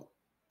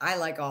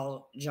like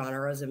all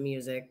genres of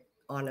music,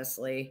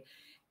 honestly.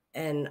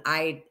 And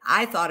I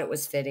thought it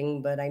was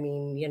fitting, but I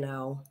mean, you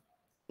know,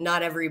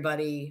 not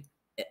everybody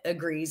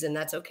agrees, and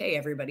that's okay.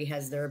 Everybody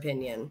has their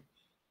opinion.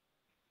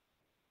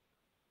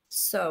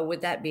 So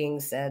with that being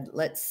said,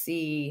 let's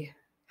see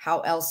how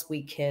else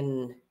we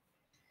can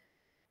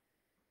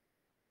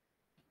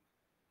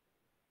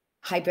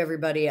hype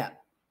everybody up.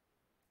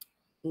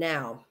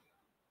 Now,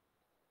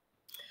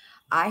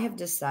 I have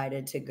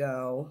decided to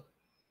go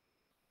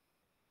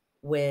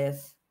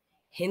with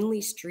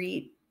Henley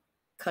Street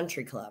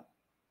Country Club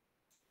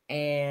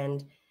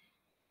and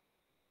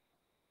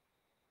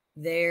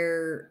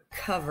their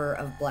cover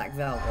of Black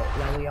Velvet.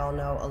 Now, we all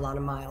know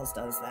Alana Miles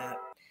does that.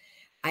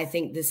 I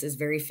think this is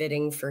very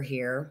fitting for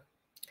here.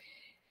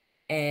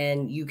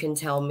 And you can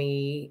tell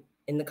me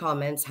in the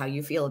comments how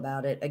you feel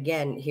about it.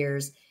 Again,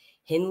 here's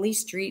Henley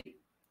Street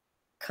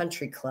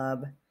Country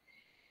Club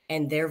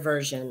and their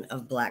version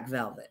of Black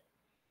Velvet.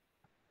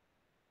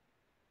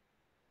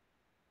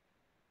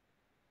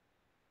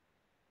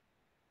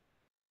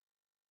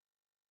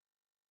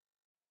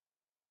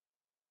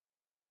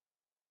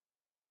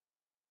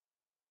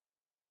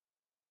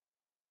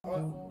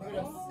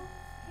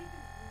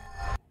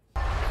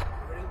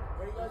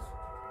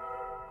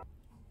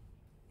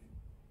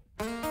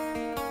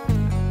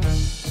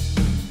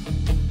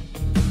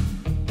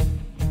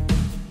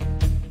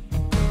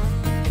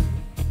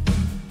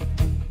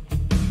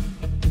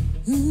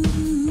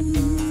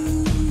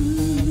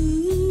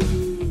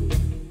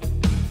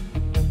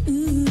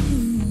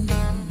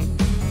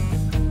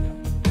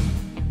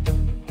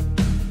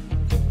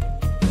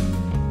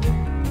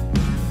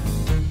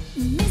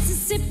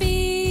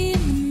 Mississippi in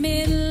the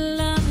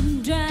middle of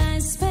a dry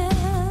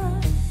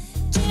spell.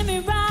 Jimmy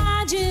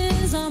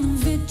Rogers on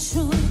the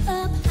vitriol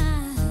up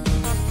high.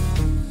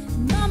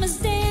 Mama's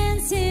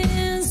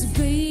dancing, so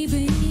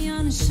baby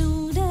on her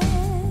shoulder.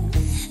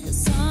 The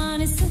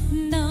sun is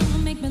setting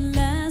down, make my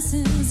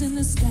license in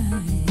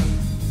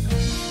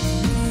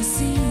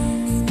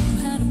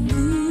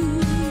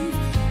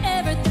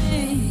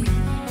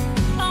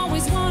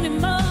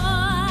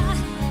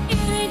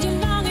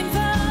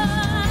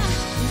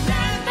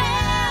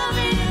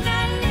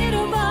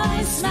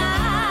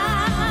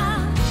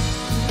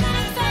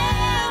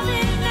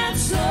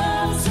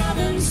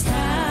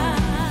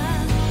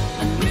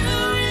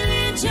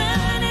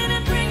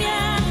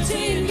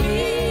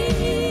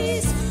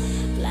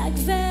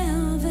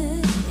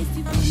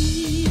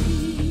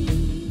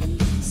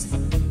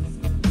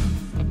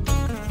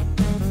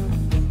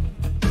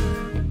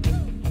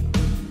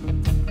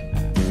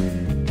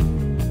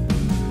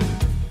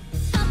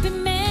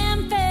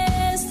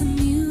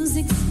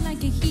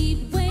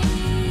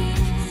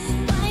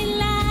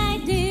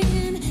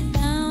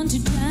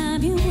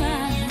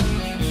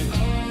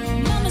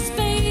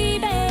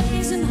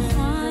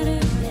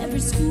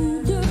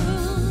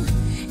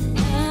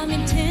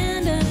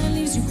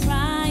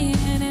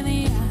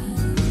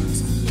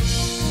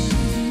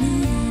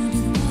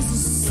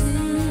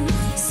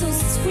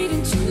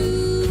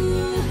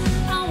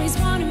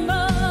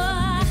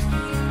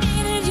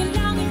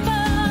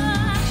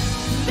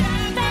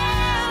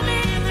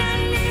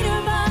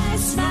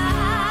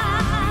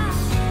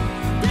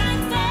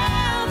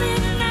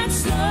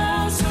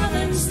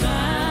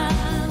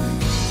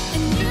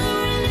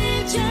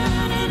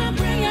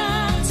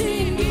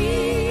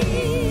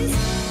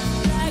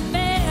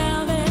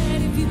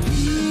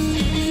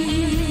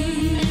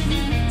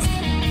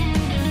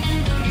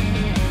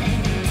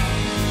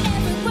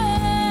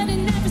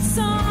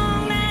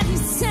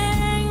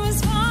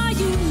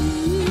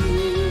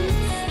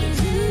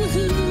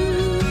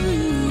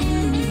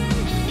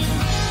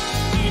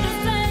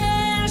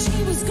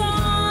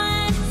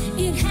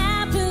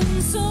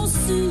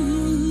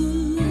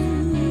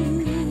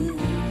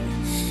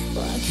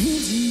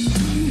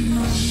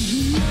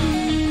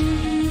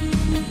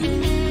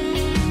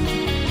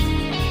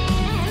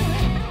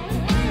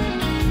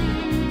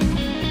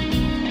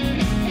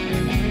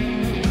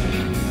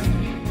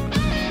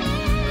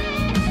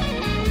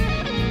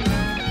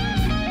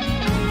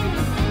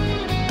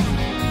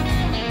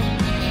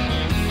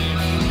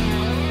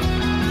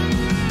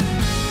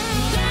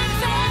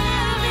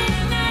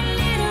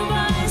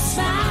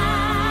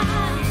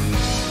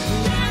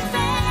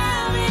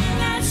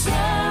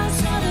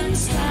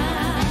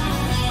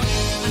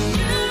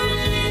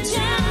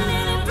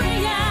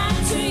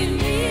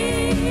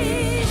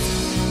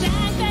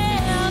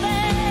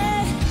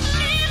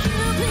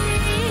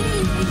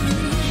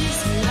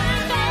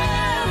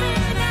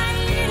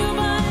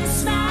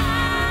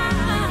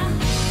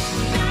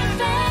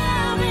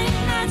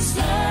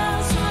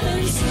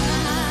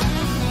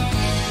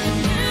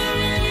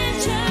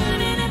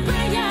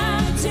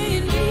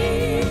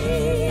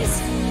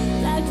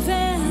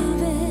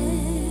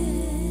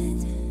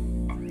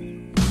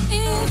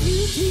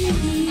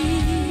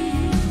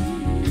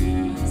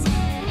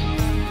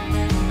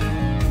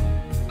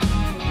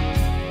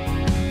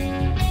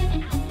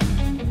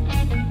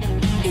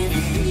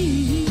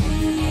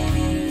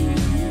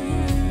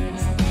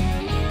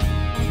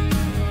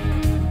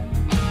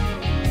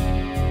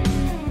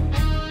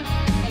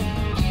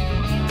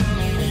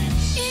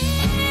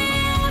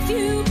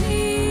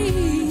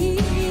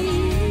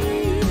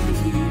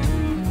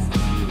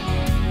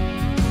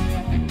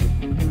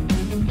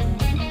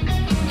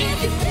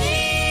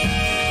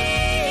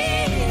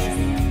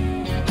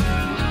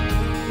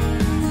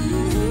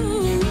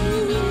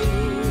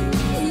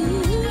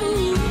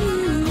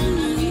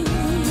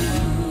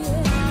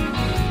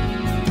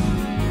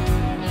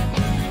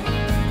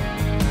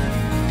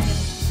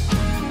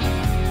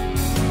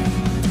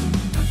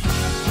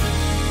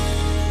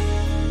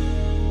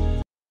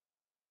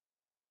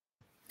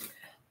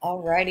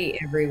Alrighty,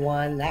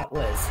 everyone. That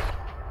was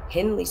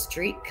Henley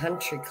Street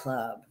Country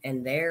Club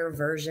and their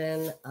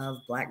version of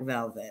Black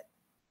Velvet.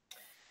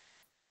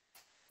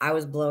 I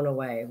was blown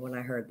away when I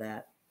heard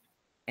that.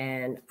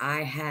 And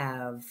I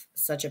have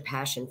such a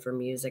passion for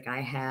music.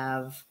 I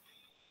have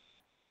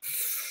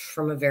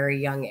from a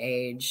very young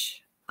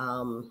age. I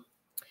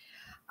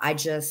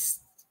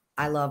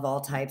love all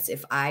types.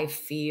 If I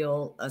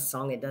feel a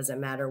song, it doesn't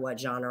matter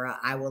what genre,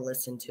 I will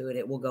listen to it.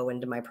 It will go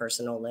into my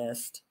personal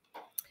list.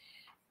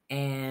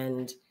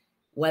 And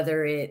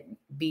whether it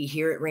be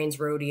here at Rayne's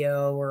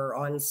Rodeo or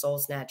on Soul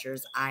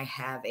Snatchers, I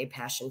have a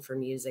passion for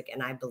music,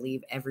 and I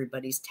believe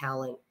everybody's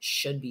talent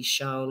should be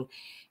shown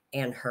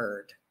and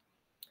heard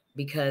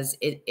because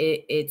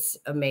it's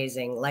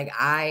amazing. Like,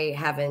 I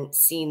haven't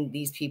seen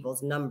these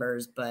people's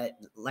numbers, but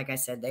like I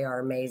said, they are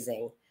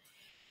amazing.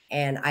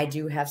 And I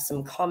do have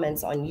some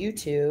comments on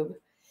YouTube.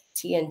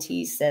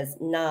 TNT says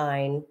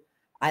 9.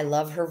 I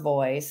love her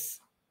voice.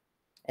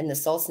 And the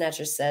Soul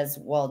Snatcher says,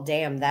 well,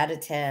 damn, that a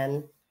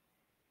 10.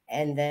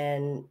 And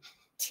then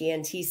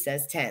TNT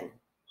says 10.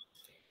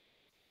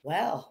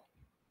 Well,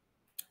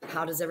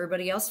 how does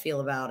everybody else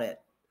feel about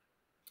it?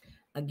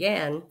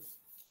 Again,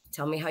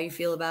 tell me how you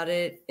feel about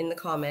it in the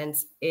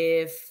comments.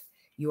 If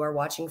you are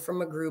watching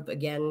from a group,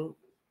 again,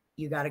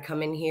 you got to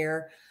come in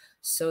here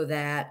so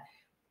that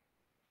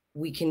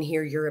we can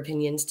hear your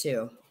opinions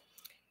too.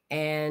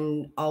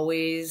 And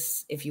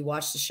always, if you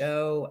watch the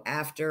show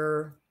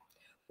after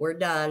we're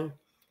done,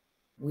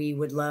 we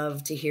would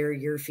love to hear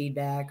your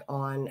feedback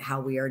on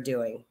how we are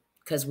doing.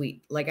 Because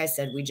we, like I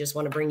said, we just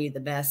want to bring you the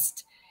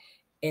best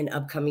in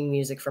upcoming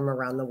music from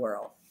around the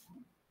world.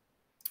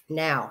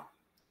 Now,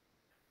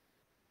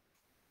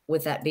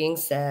 with that being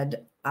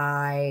said,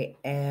 I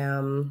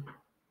am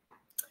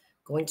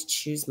going to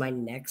choose my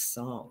next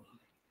song.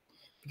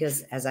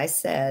 Because as I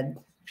said,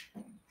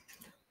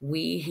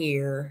 we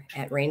here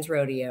at Rayne's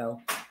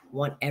Rodeo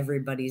want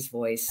everybody's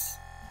voice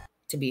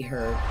to be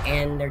heard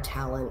and their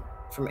talent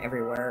from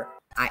everywhere.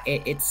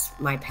 It's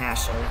my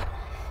passion.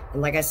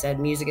 And like I said,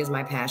 music is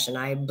my passion.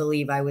 I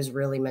believe I was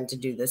really meant to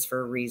do this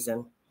for a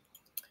reason.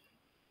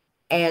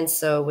 And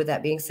so with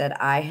that being said,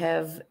 I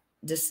have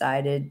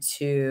decided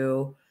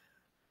to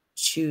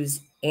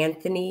choose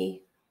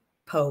Anthony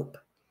Pope.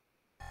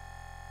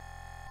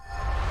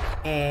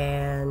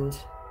 And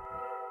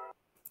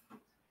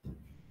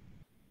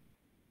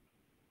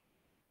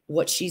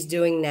what she's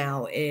doing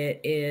now, it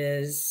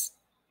is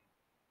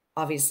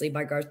obviously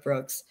by Garth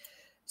Brooks.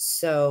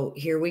 So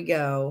here we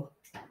go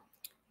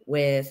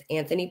with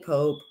Anthony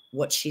Pope,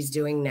 What She's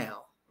Doing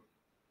Now.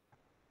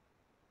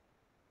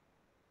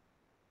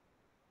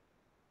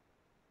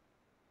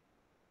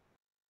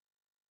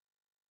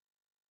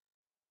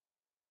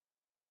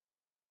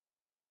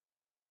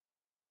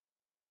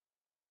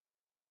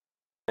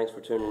 Thanks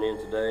for tuning in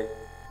today.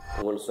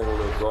 I'm going to sing a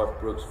little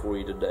Garth Brooks for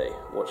you today,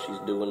 What She's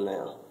Doing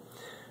Now.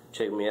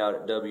 Check me out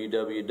at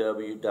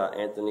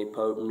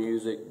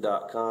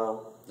www.anthonypopemusic.com.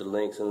 The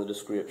link's in the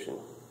description.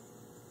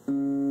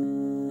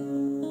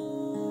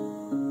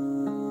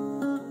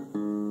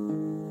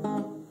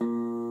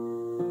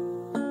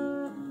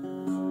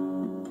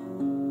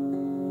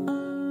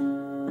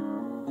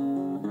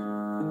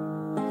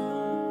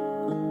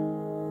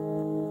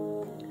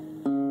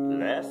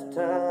 Last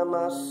time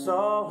I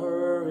saw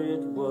her, it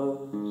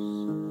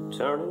was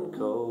turning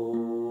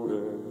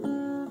colder.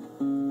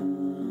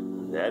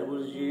 That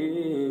was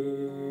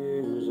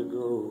years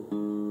ago.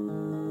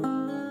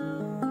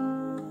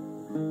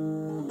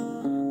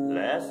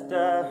 Last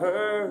I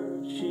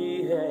heard,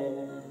 she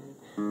had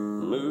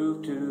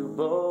moved to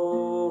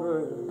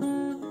Boulder.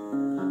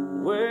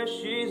 Where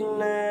she's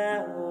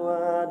now,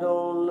 I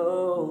don't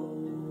know.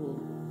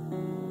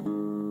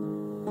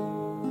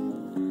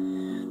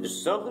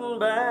 There's something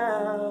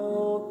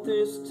about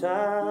this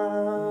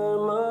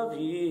time of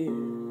year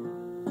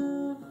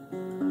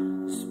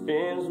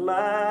spins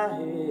my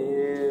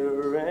head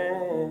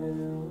around.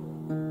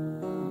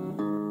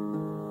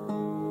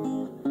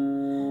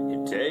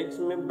 It takes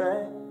me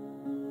back,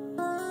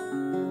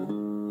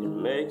 it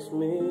makes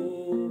me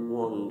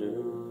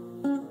wonder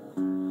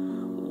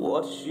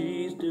what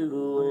she's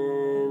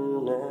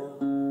doing now.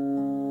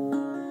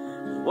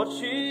 What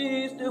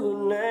she's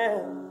doing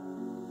now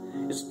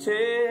is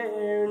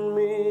tearing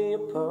me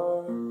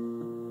apart,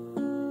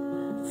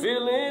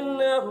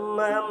 filling up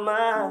my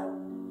mind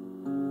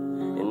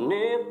and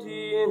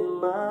emptying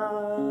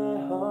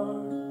my heart.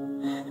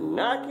 And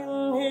I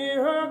can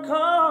hear her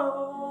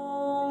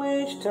call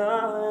each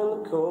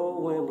time the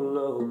cold wind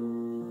blows.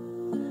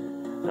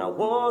 And I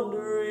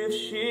wonder if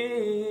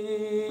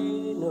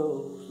she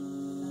knows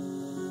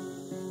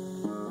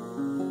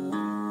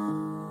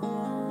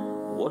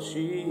what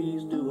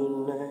she's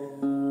doing now.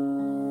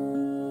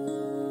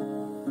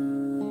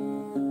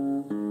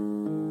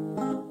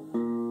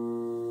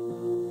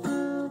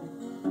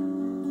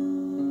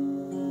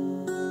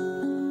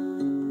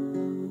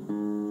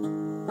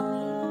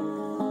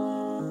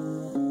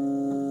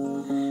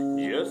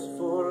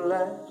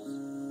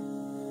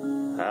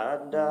 I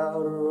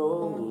dialed her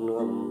old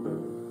number.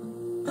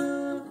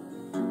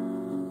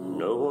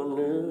 No one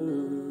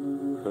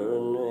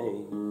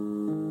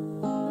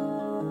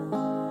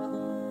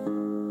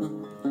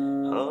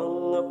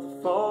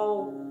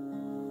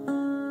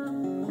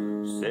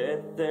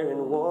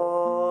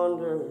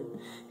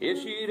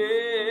if she'd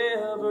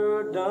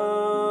ever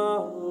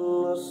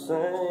done the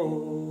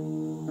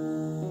same.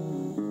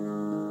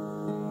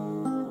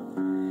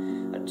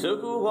 I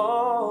took a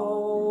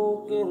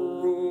walk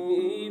in the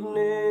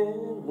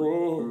evening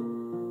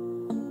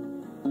wind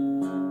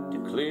to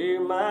clear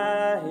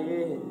my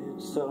head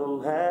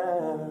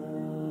somehow.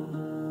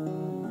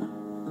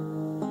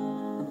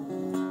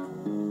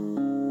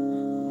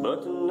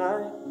 But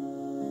tonight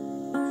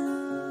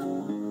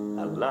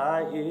I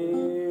lie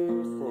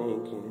here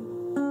thinking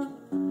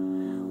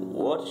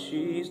what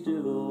she's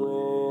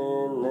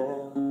doing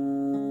now.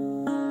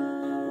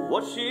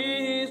 What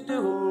she's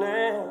doing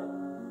now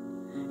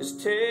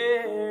is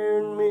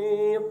tearing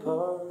me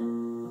apart,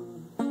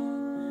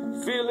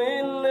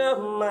 filling up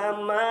my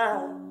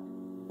mind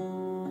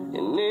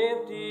and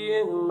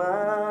emptying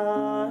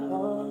my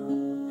heart.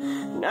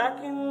 And I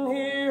can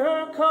hear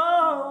her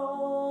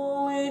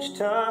call each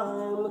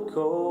time the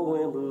cold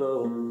wind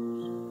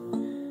blows,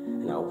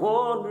 and I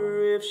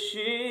wonder if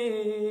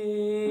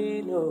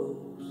she knows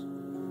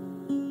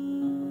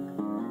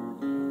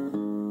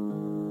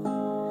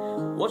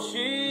what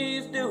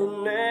she's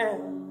doing now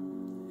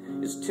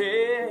is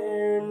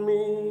tearing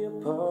me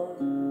apart,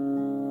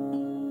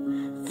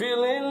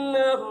 filling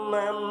up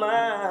my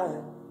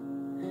mind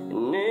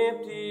and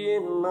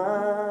emptying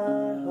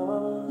my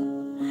heart.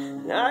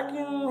 And I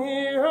can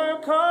hear her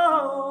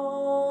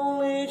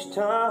call each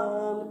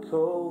time the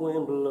cold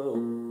wind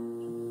blows.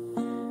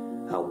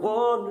 I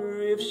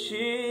wonder if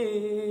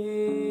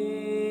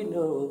she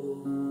knows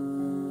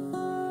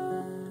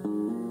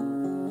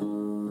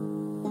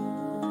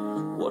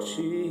what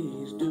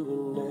she's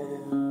doing now.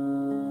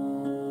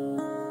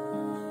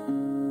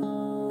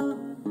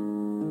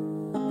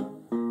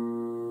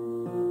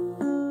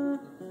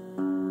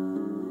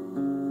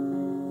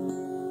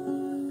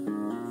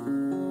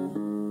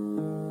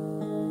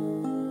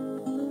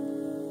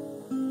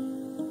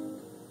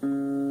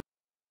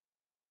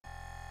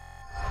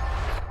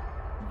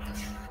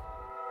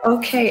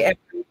 Okay,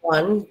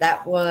 everyone,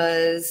 that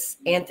was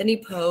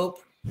Anthony Pope,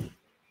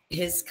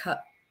 his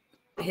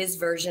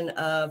version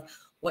of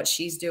What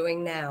She's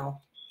Doing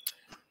Now.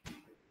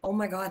 Oh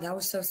my God, that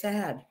was so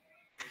sad.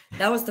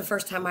 That was the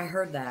first time I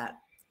heard that.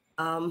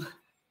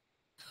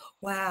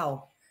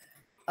 Wow.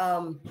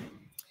 I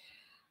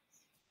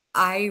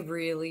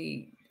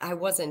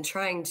wasn't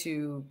trying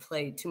to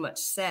play too much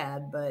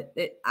sad, but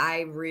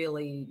I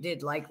really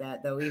did like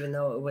that though, even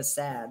though it was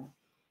sad.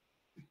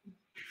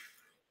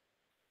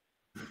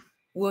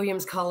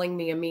 William's calling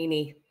me a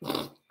meanie.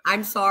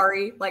 I'm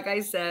sorry. Like I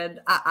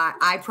said,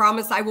 I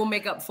promise I will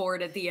make up for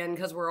it at the end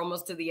because we're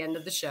almost to the end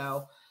of the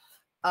show.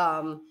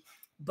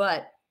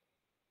 But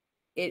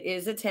it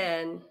is a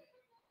 10.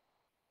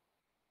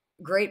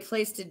 Great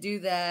place to do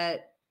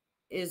that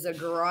is a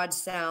garage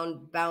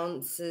sound,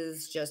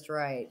 bounces just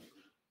right.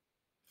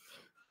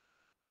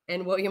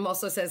 And William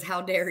also says,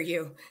 how dare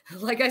you?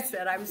 Like I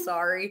said, I'm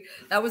sorry.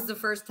 That was the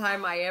first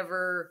time I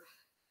ever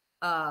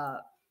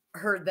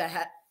heard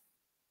that.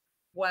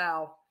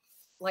 Wow.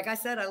 Like I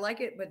said, I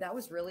like it, but that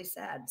was really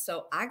sad.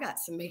 So I got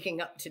some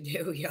making up to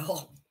do,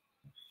 y'all.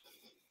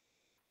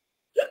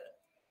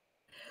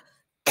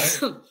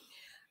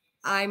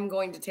 I'm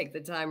going to take the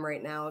time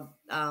right now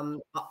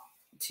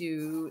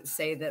to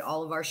say that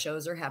all of our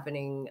shows are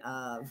happening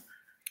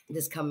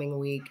this coming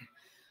week.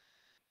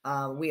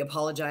 We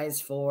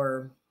apologize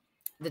for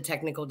the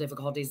technical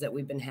difficulties that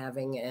we've been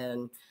having.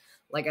 And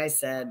like I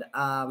said,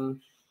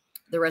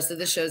 the rest of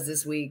the shows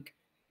this week,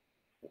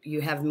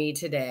 you have me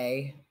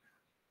today.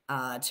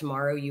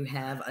 Tomorrow you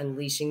have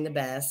Unleashing the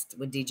Best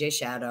with DJ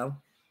Shadow.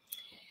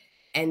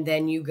 And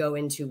then you go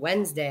into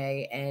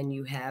Wednesday and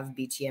you have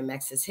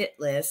BTMX's hit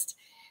list.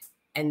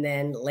 And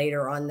then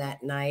later on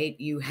that night,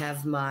 you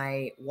have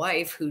my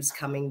wife who's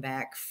coming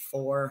back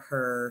for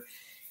her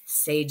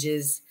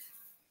Sage's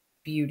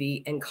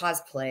Beauty and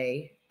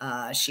Cosplay.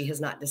 She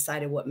has not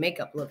decided what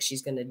makeup look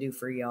she's going to do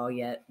for y'all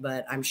yet,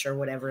 but I'm sure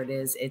whatever it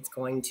is, it's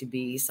going to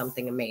be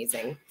something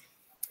amazing.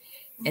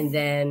 And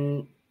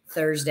then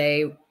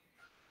Thursday,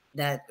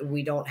 that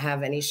we don't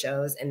have any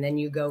shows. And then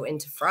you go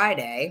into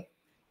Friday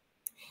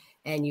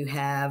and you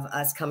have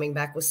us coming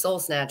back with Soul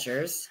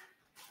Snatchers.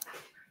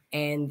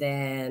 And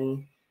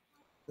then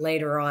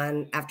later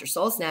on, after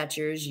Soul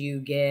Snatchers, you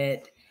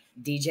get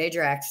DJ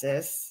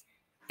Draxus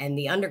and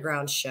the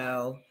Underground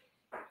Show.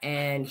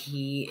 And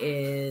he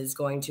is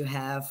going to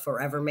have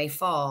Forever May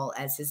Fall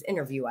as his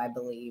interview, I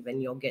believe.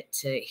 And you'll get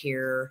to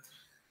hear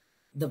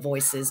the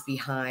voices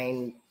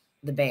behind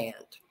the band.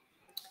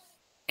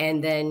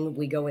 And then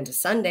we go into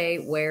Sunday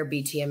where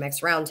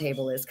BTMX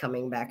Roundtable is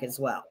coming back as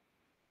well.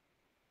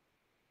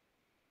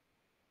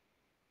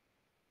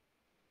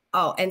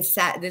 Oh, and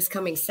this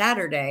coming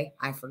Saturday,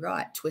 I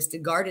forgot,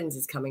 Twisted Gardens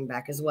is coming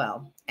back as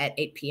well at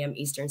 8 p.m.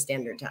 Eastern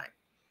Standard Time.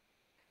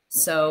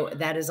 So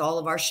that is all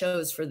of our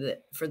shows for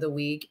the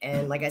week.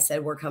 And like I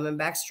said, we're coming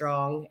back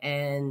strong.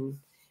 And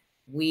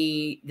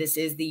this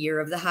is the year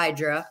of the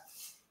Hydra.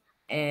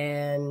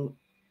 And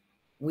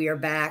we are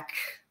back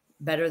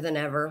better than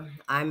ever.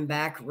 I'm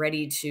back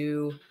ready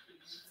to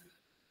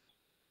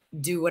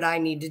do what I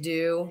need to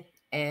do.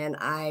 And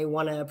I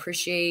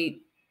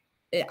appreciate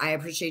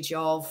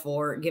y'all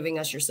for giving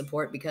us your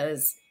support,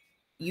 because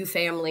you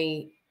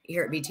family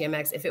here at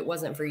BTMX, if it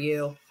wasn't for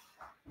you,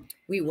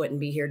 we wouldn't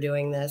be here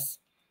doing this.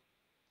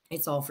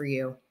 It's all for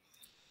you.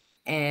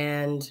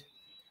 And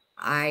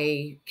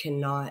I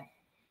cannot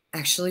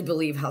actually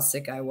believe how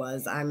sick I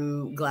was.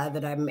 I'm glad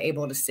that I'm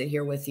able to sit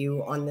here with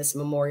you on this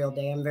Memorial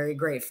Day. I'm very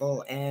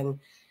grateful and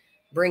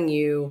bring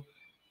you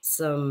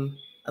some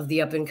of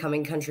the up and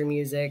coming country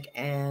music.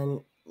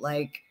 And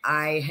like,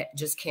 I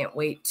just can't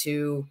wait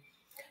to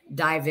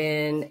dive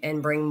in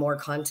and bring more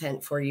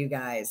content for you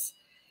guys.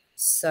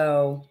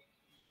 So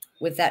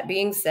with that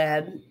being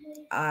said,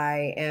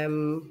 I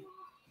am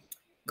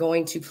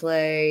going to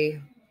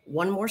play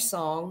one more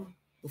song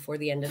before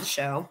the end of the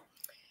show.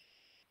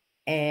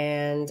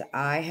 And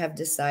I have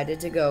decided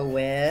to go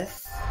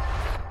with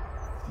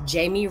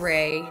Jamie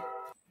Ray,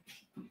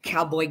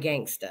 Cowboy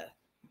Gangsta.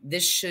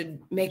 This should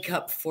make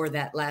up for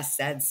that last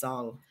sad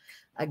song.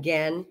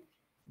 Again,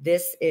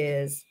 this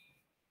is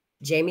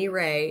Jamie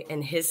Ray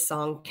and his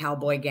song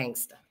Cowboy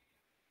Gangsta.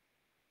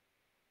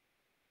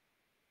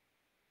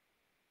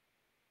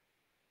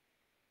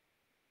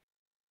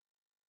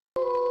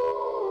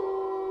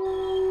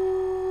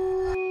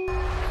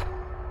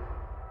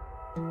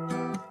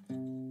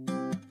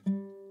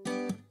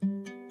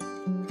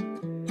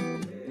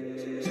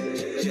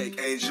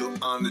 Angel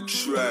on the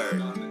track.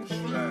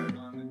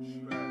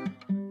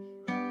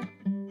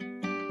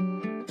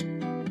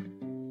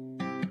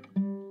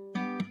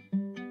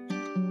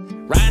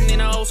 Riding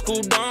in an old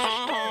school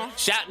dawn,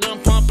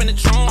 shotgun pump in the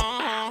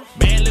trunk,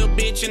 bad little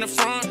bitch in the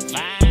front,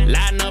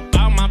 lighting up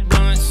all my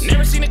blunts.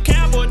 Never seen a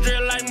cowboy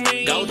drill like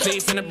me. Gold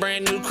teeth in a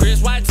brand new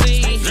Chris White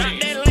tee. Drop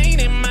that lean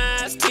in my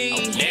iced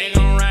tea. They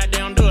gon' ride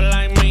down, do it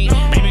like me.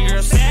 Baby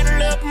girl,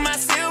 saddle up my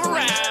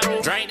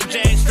Silverado. Drink the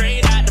Jack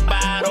straight out the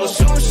bottle.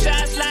 Shoot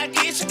shots like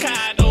it's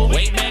Chicago.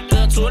 Way back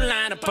up to a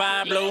line of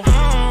Pablo.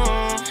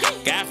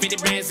 Got 50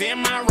 bands in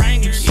my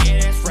Wranglers. Yeah,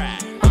 that's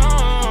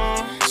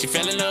right. She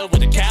fell in love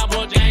with a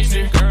cowboy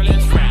gangster. Girl,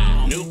 that's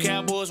right. New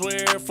cowboys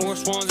wear Air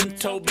Force Ones and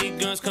tow big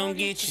guns. Come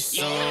get you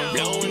some.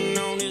 Blowing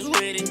on this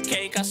wedding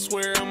cake. I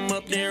swear I'm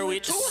up there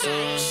with your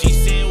son. She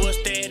said,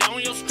 what's that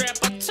on your strap?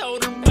 I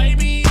told her,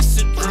 baby,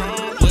 it's a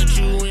drum. Put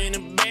you in a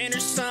band or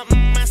something.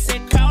 I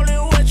said, call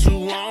it what you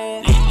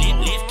want.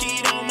 Lift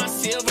it on my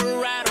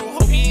Silverado.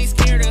 Hope you ain't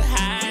scared of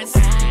heights.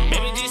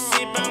 Baby, just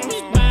sip on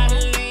this bottle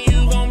and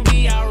you gon'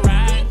 be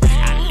alright.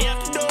 I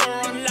left the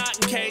door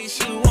unlocked in case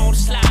you want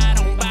to slide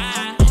on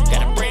by.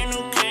 Got a brand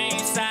new king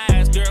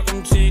size, girl,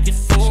 come take it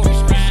for a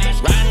ride.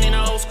 Riding in an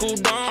old school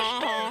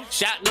dawn,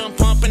 shotgun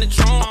pump in the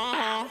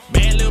trunk,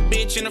 bad little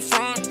bitch in the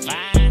front,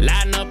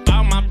 lighting up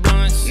all my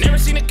blunts. Never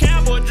seen a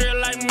cowboy drill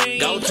like me.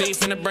 Gold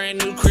teeth in a brand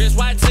new Chris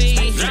White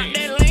tee. Drop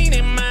that lean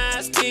in my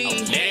iced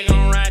tea. They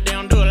gon' ride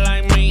down, do it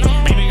like me.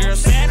 Baby girl,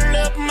 saddle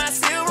up my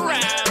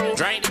Silverado.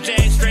 Drink the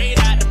Jack straight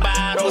out the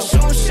bottle.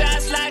 Shoot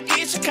shots like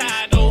it's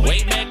Chicago.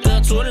 Way back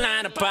up to a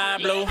line of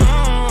Pablo.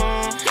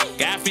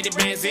 Got 50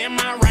 bands in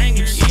my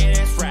Wranglers. Yeah,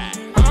 that's right.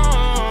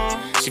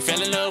 She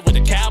fell in love with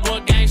a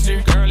cowboy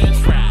gangster. Girl, that's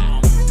right.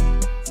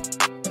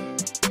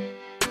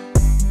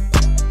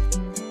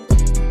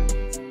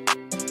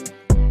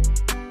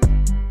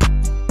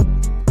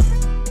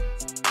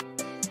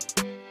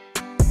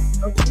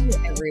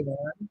 Okay,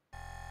 everyone.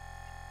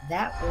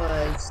 That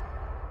was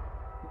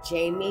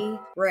Jamie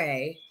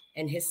Ray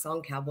and his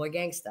song Cowboy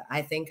Gangsta.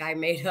 I think I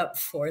made up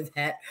for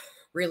that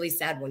really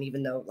sad one,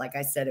 even though, like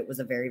I said, it was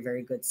a very,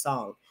 very good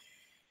song.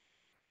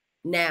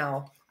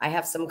 Now, I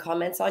have some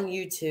comments on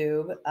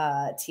YouTube.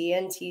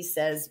 TNT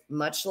says,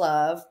 much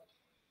love.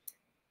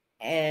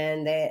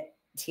 And that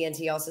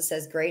TNT also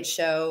says, great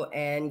show,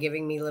 and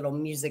giving me little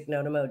music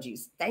note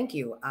emojis. Thank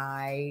you.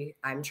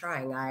 I'm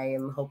trying. I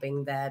am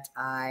hoping that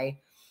I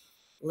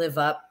live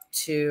up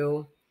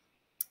to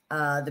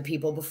the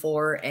people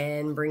before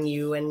and bring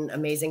you an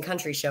amazing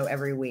country show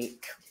every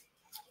week.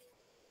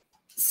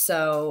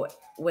 So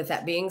with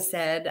that being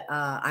said,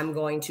 I'm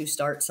going to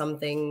start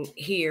something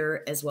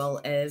here as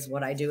well as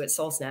what I do at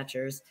Soul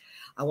Snatchers.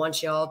 I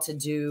want y'all to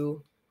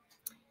do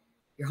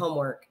your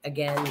homework.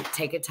 Again,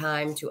 take a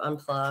time to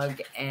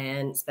unplug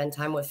and spend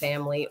time with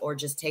family, or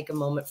just take a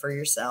moment for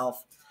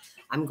yourself.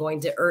 I'm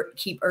going to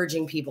keep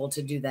urging people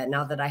to do that.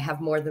 Now that I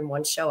have more than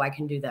one show, I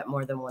can do that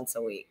more than once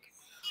a week.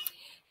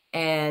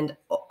 And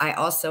I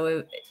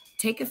also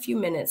take a few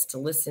minutes to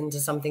listen to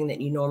something that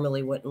you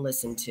normally wouldn't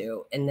listen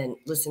to, and then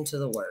listen to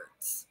the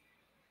words.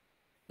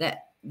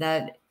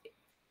 That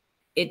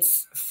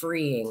it's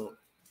freeing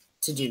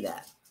to do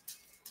that,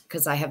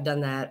 because I have done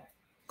that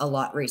a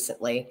lot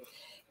recently.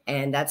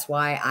 And that's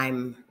why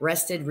I'm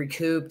rested,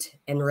 recouped,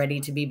 and ready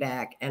to be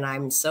back. And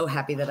I'm so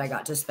happy that I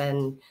got to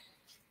spend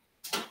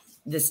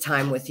this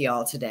time with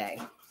y'all today.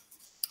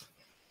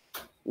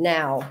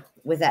 Now,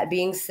 with that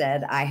being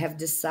said, I have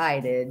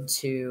decided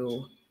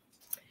to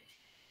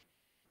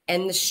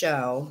end the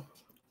show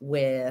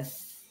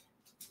with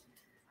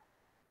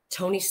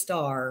Tony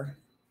Starr,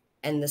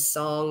 and the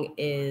song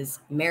is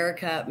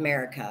America,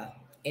 America.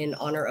 in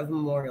honor of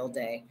Memorial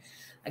Day.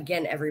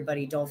 Again,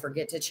 everybody, don't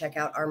forget to check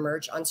out our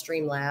merch on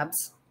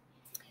Streamlabs.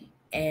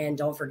 And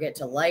don't forget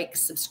to like,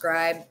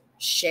 subscribe,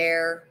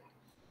 share,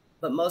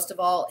 but most of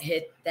all,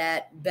 hit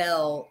that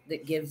bell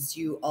that gives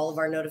you all of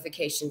our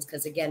notifications.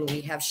 Because again,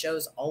 we have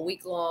shows all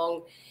week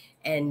long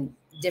and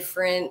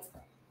different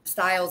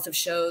styles of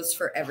shows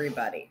for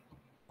everybody.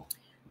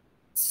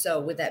 So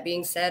with that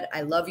being said,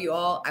 I love you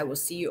all. I will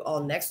see you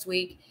all next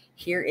week.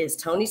 Here is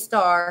Tony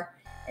Starr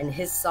and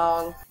his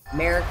song,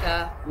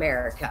 America,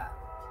 America.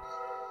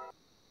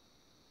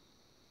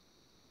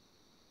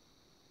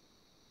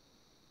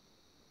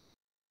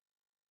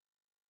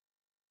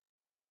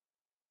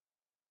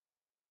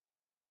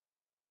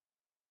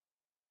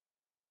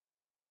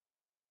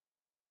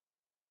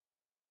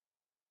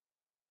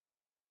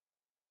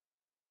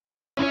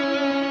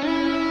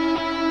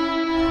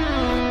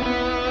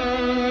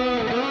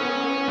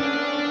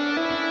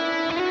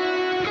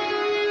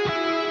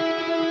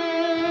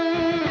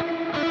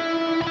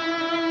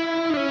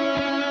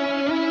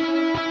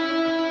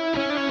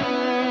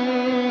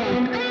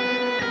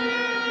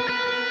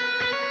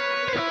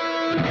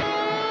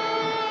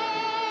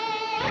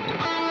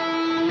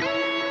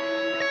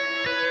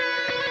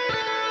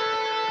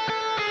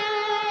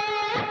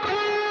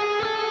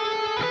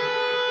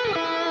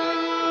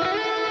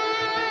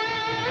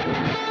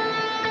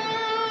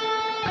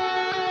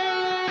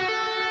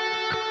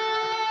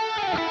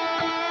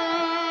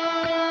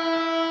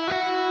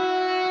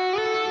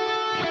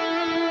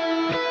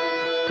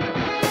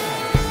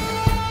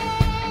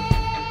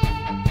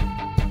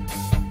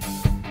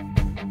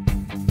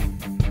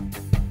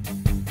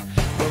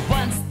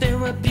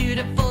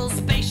 Beautiful,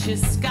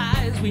 spacious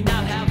skies. We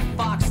now have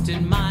boxed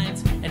in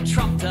minds and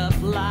trumped up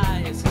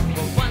lies.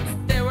 Where once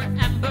there were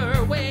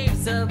amber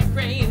waves of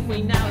rain,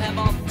 we now have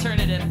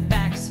alternative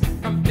facts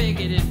from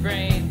bigoted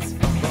brains.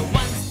 Where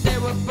once there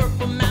were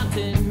purple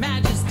mountain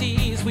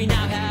majesties, we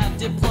now have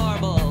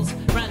deplorables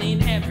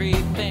running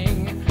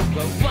everything.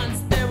 Where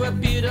once there were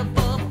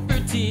beautiful,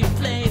 fruity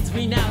plains,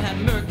 we now have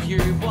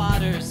mercury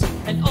waters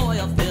and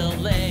oil-filled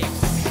lakes.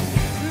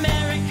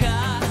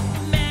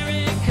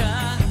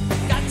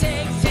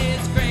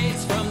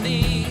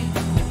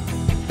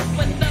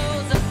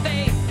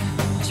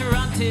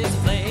 His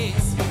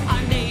place,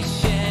 our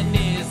nation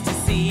is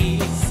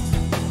deceased.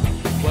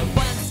 Where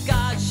once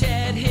God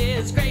shed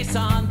his grace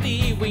on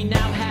thee, we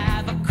now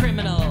have a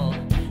criminal,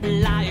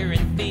 liar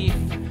and thief.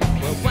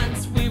 Where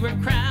once we were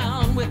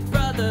crowned with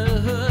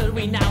brotherhood,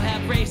 we now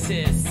have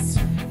racists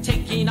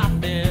taking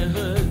off their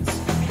hoods.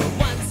 Where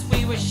once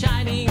we were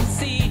shining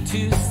sea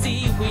to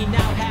sea, we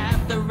now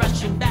have the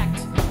Russian-backed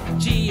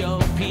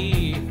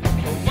GOP.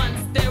 Where once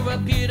there were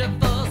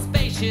beautiful,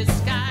 spacious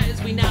skies,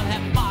 we now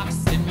have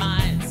boxed in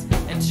minds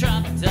and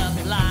trumped up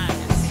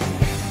lies.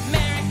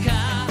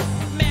 America,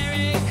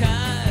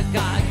 America,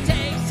 God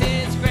takes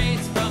his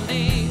grace from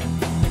thee.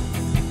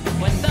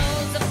 When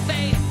those of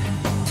faith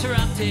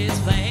trumped his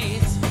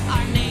place,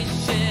 our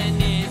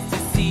nation is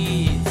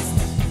deceased.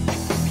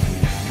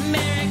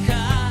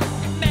 America,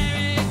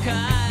 America,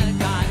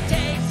 God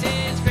takes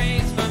his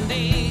grace from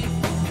thee.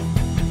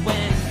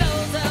 When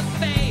those of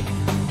faith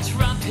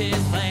trump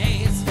his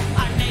place,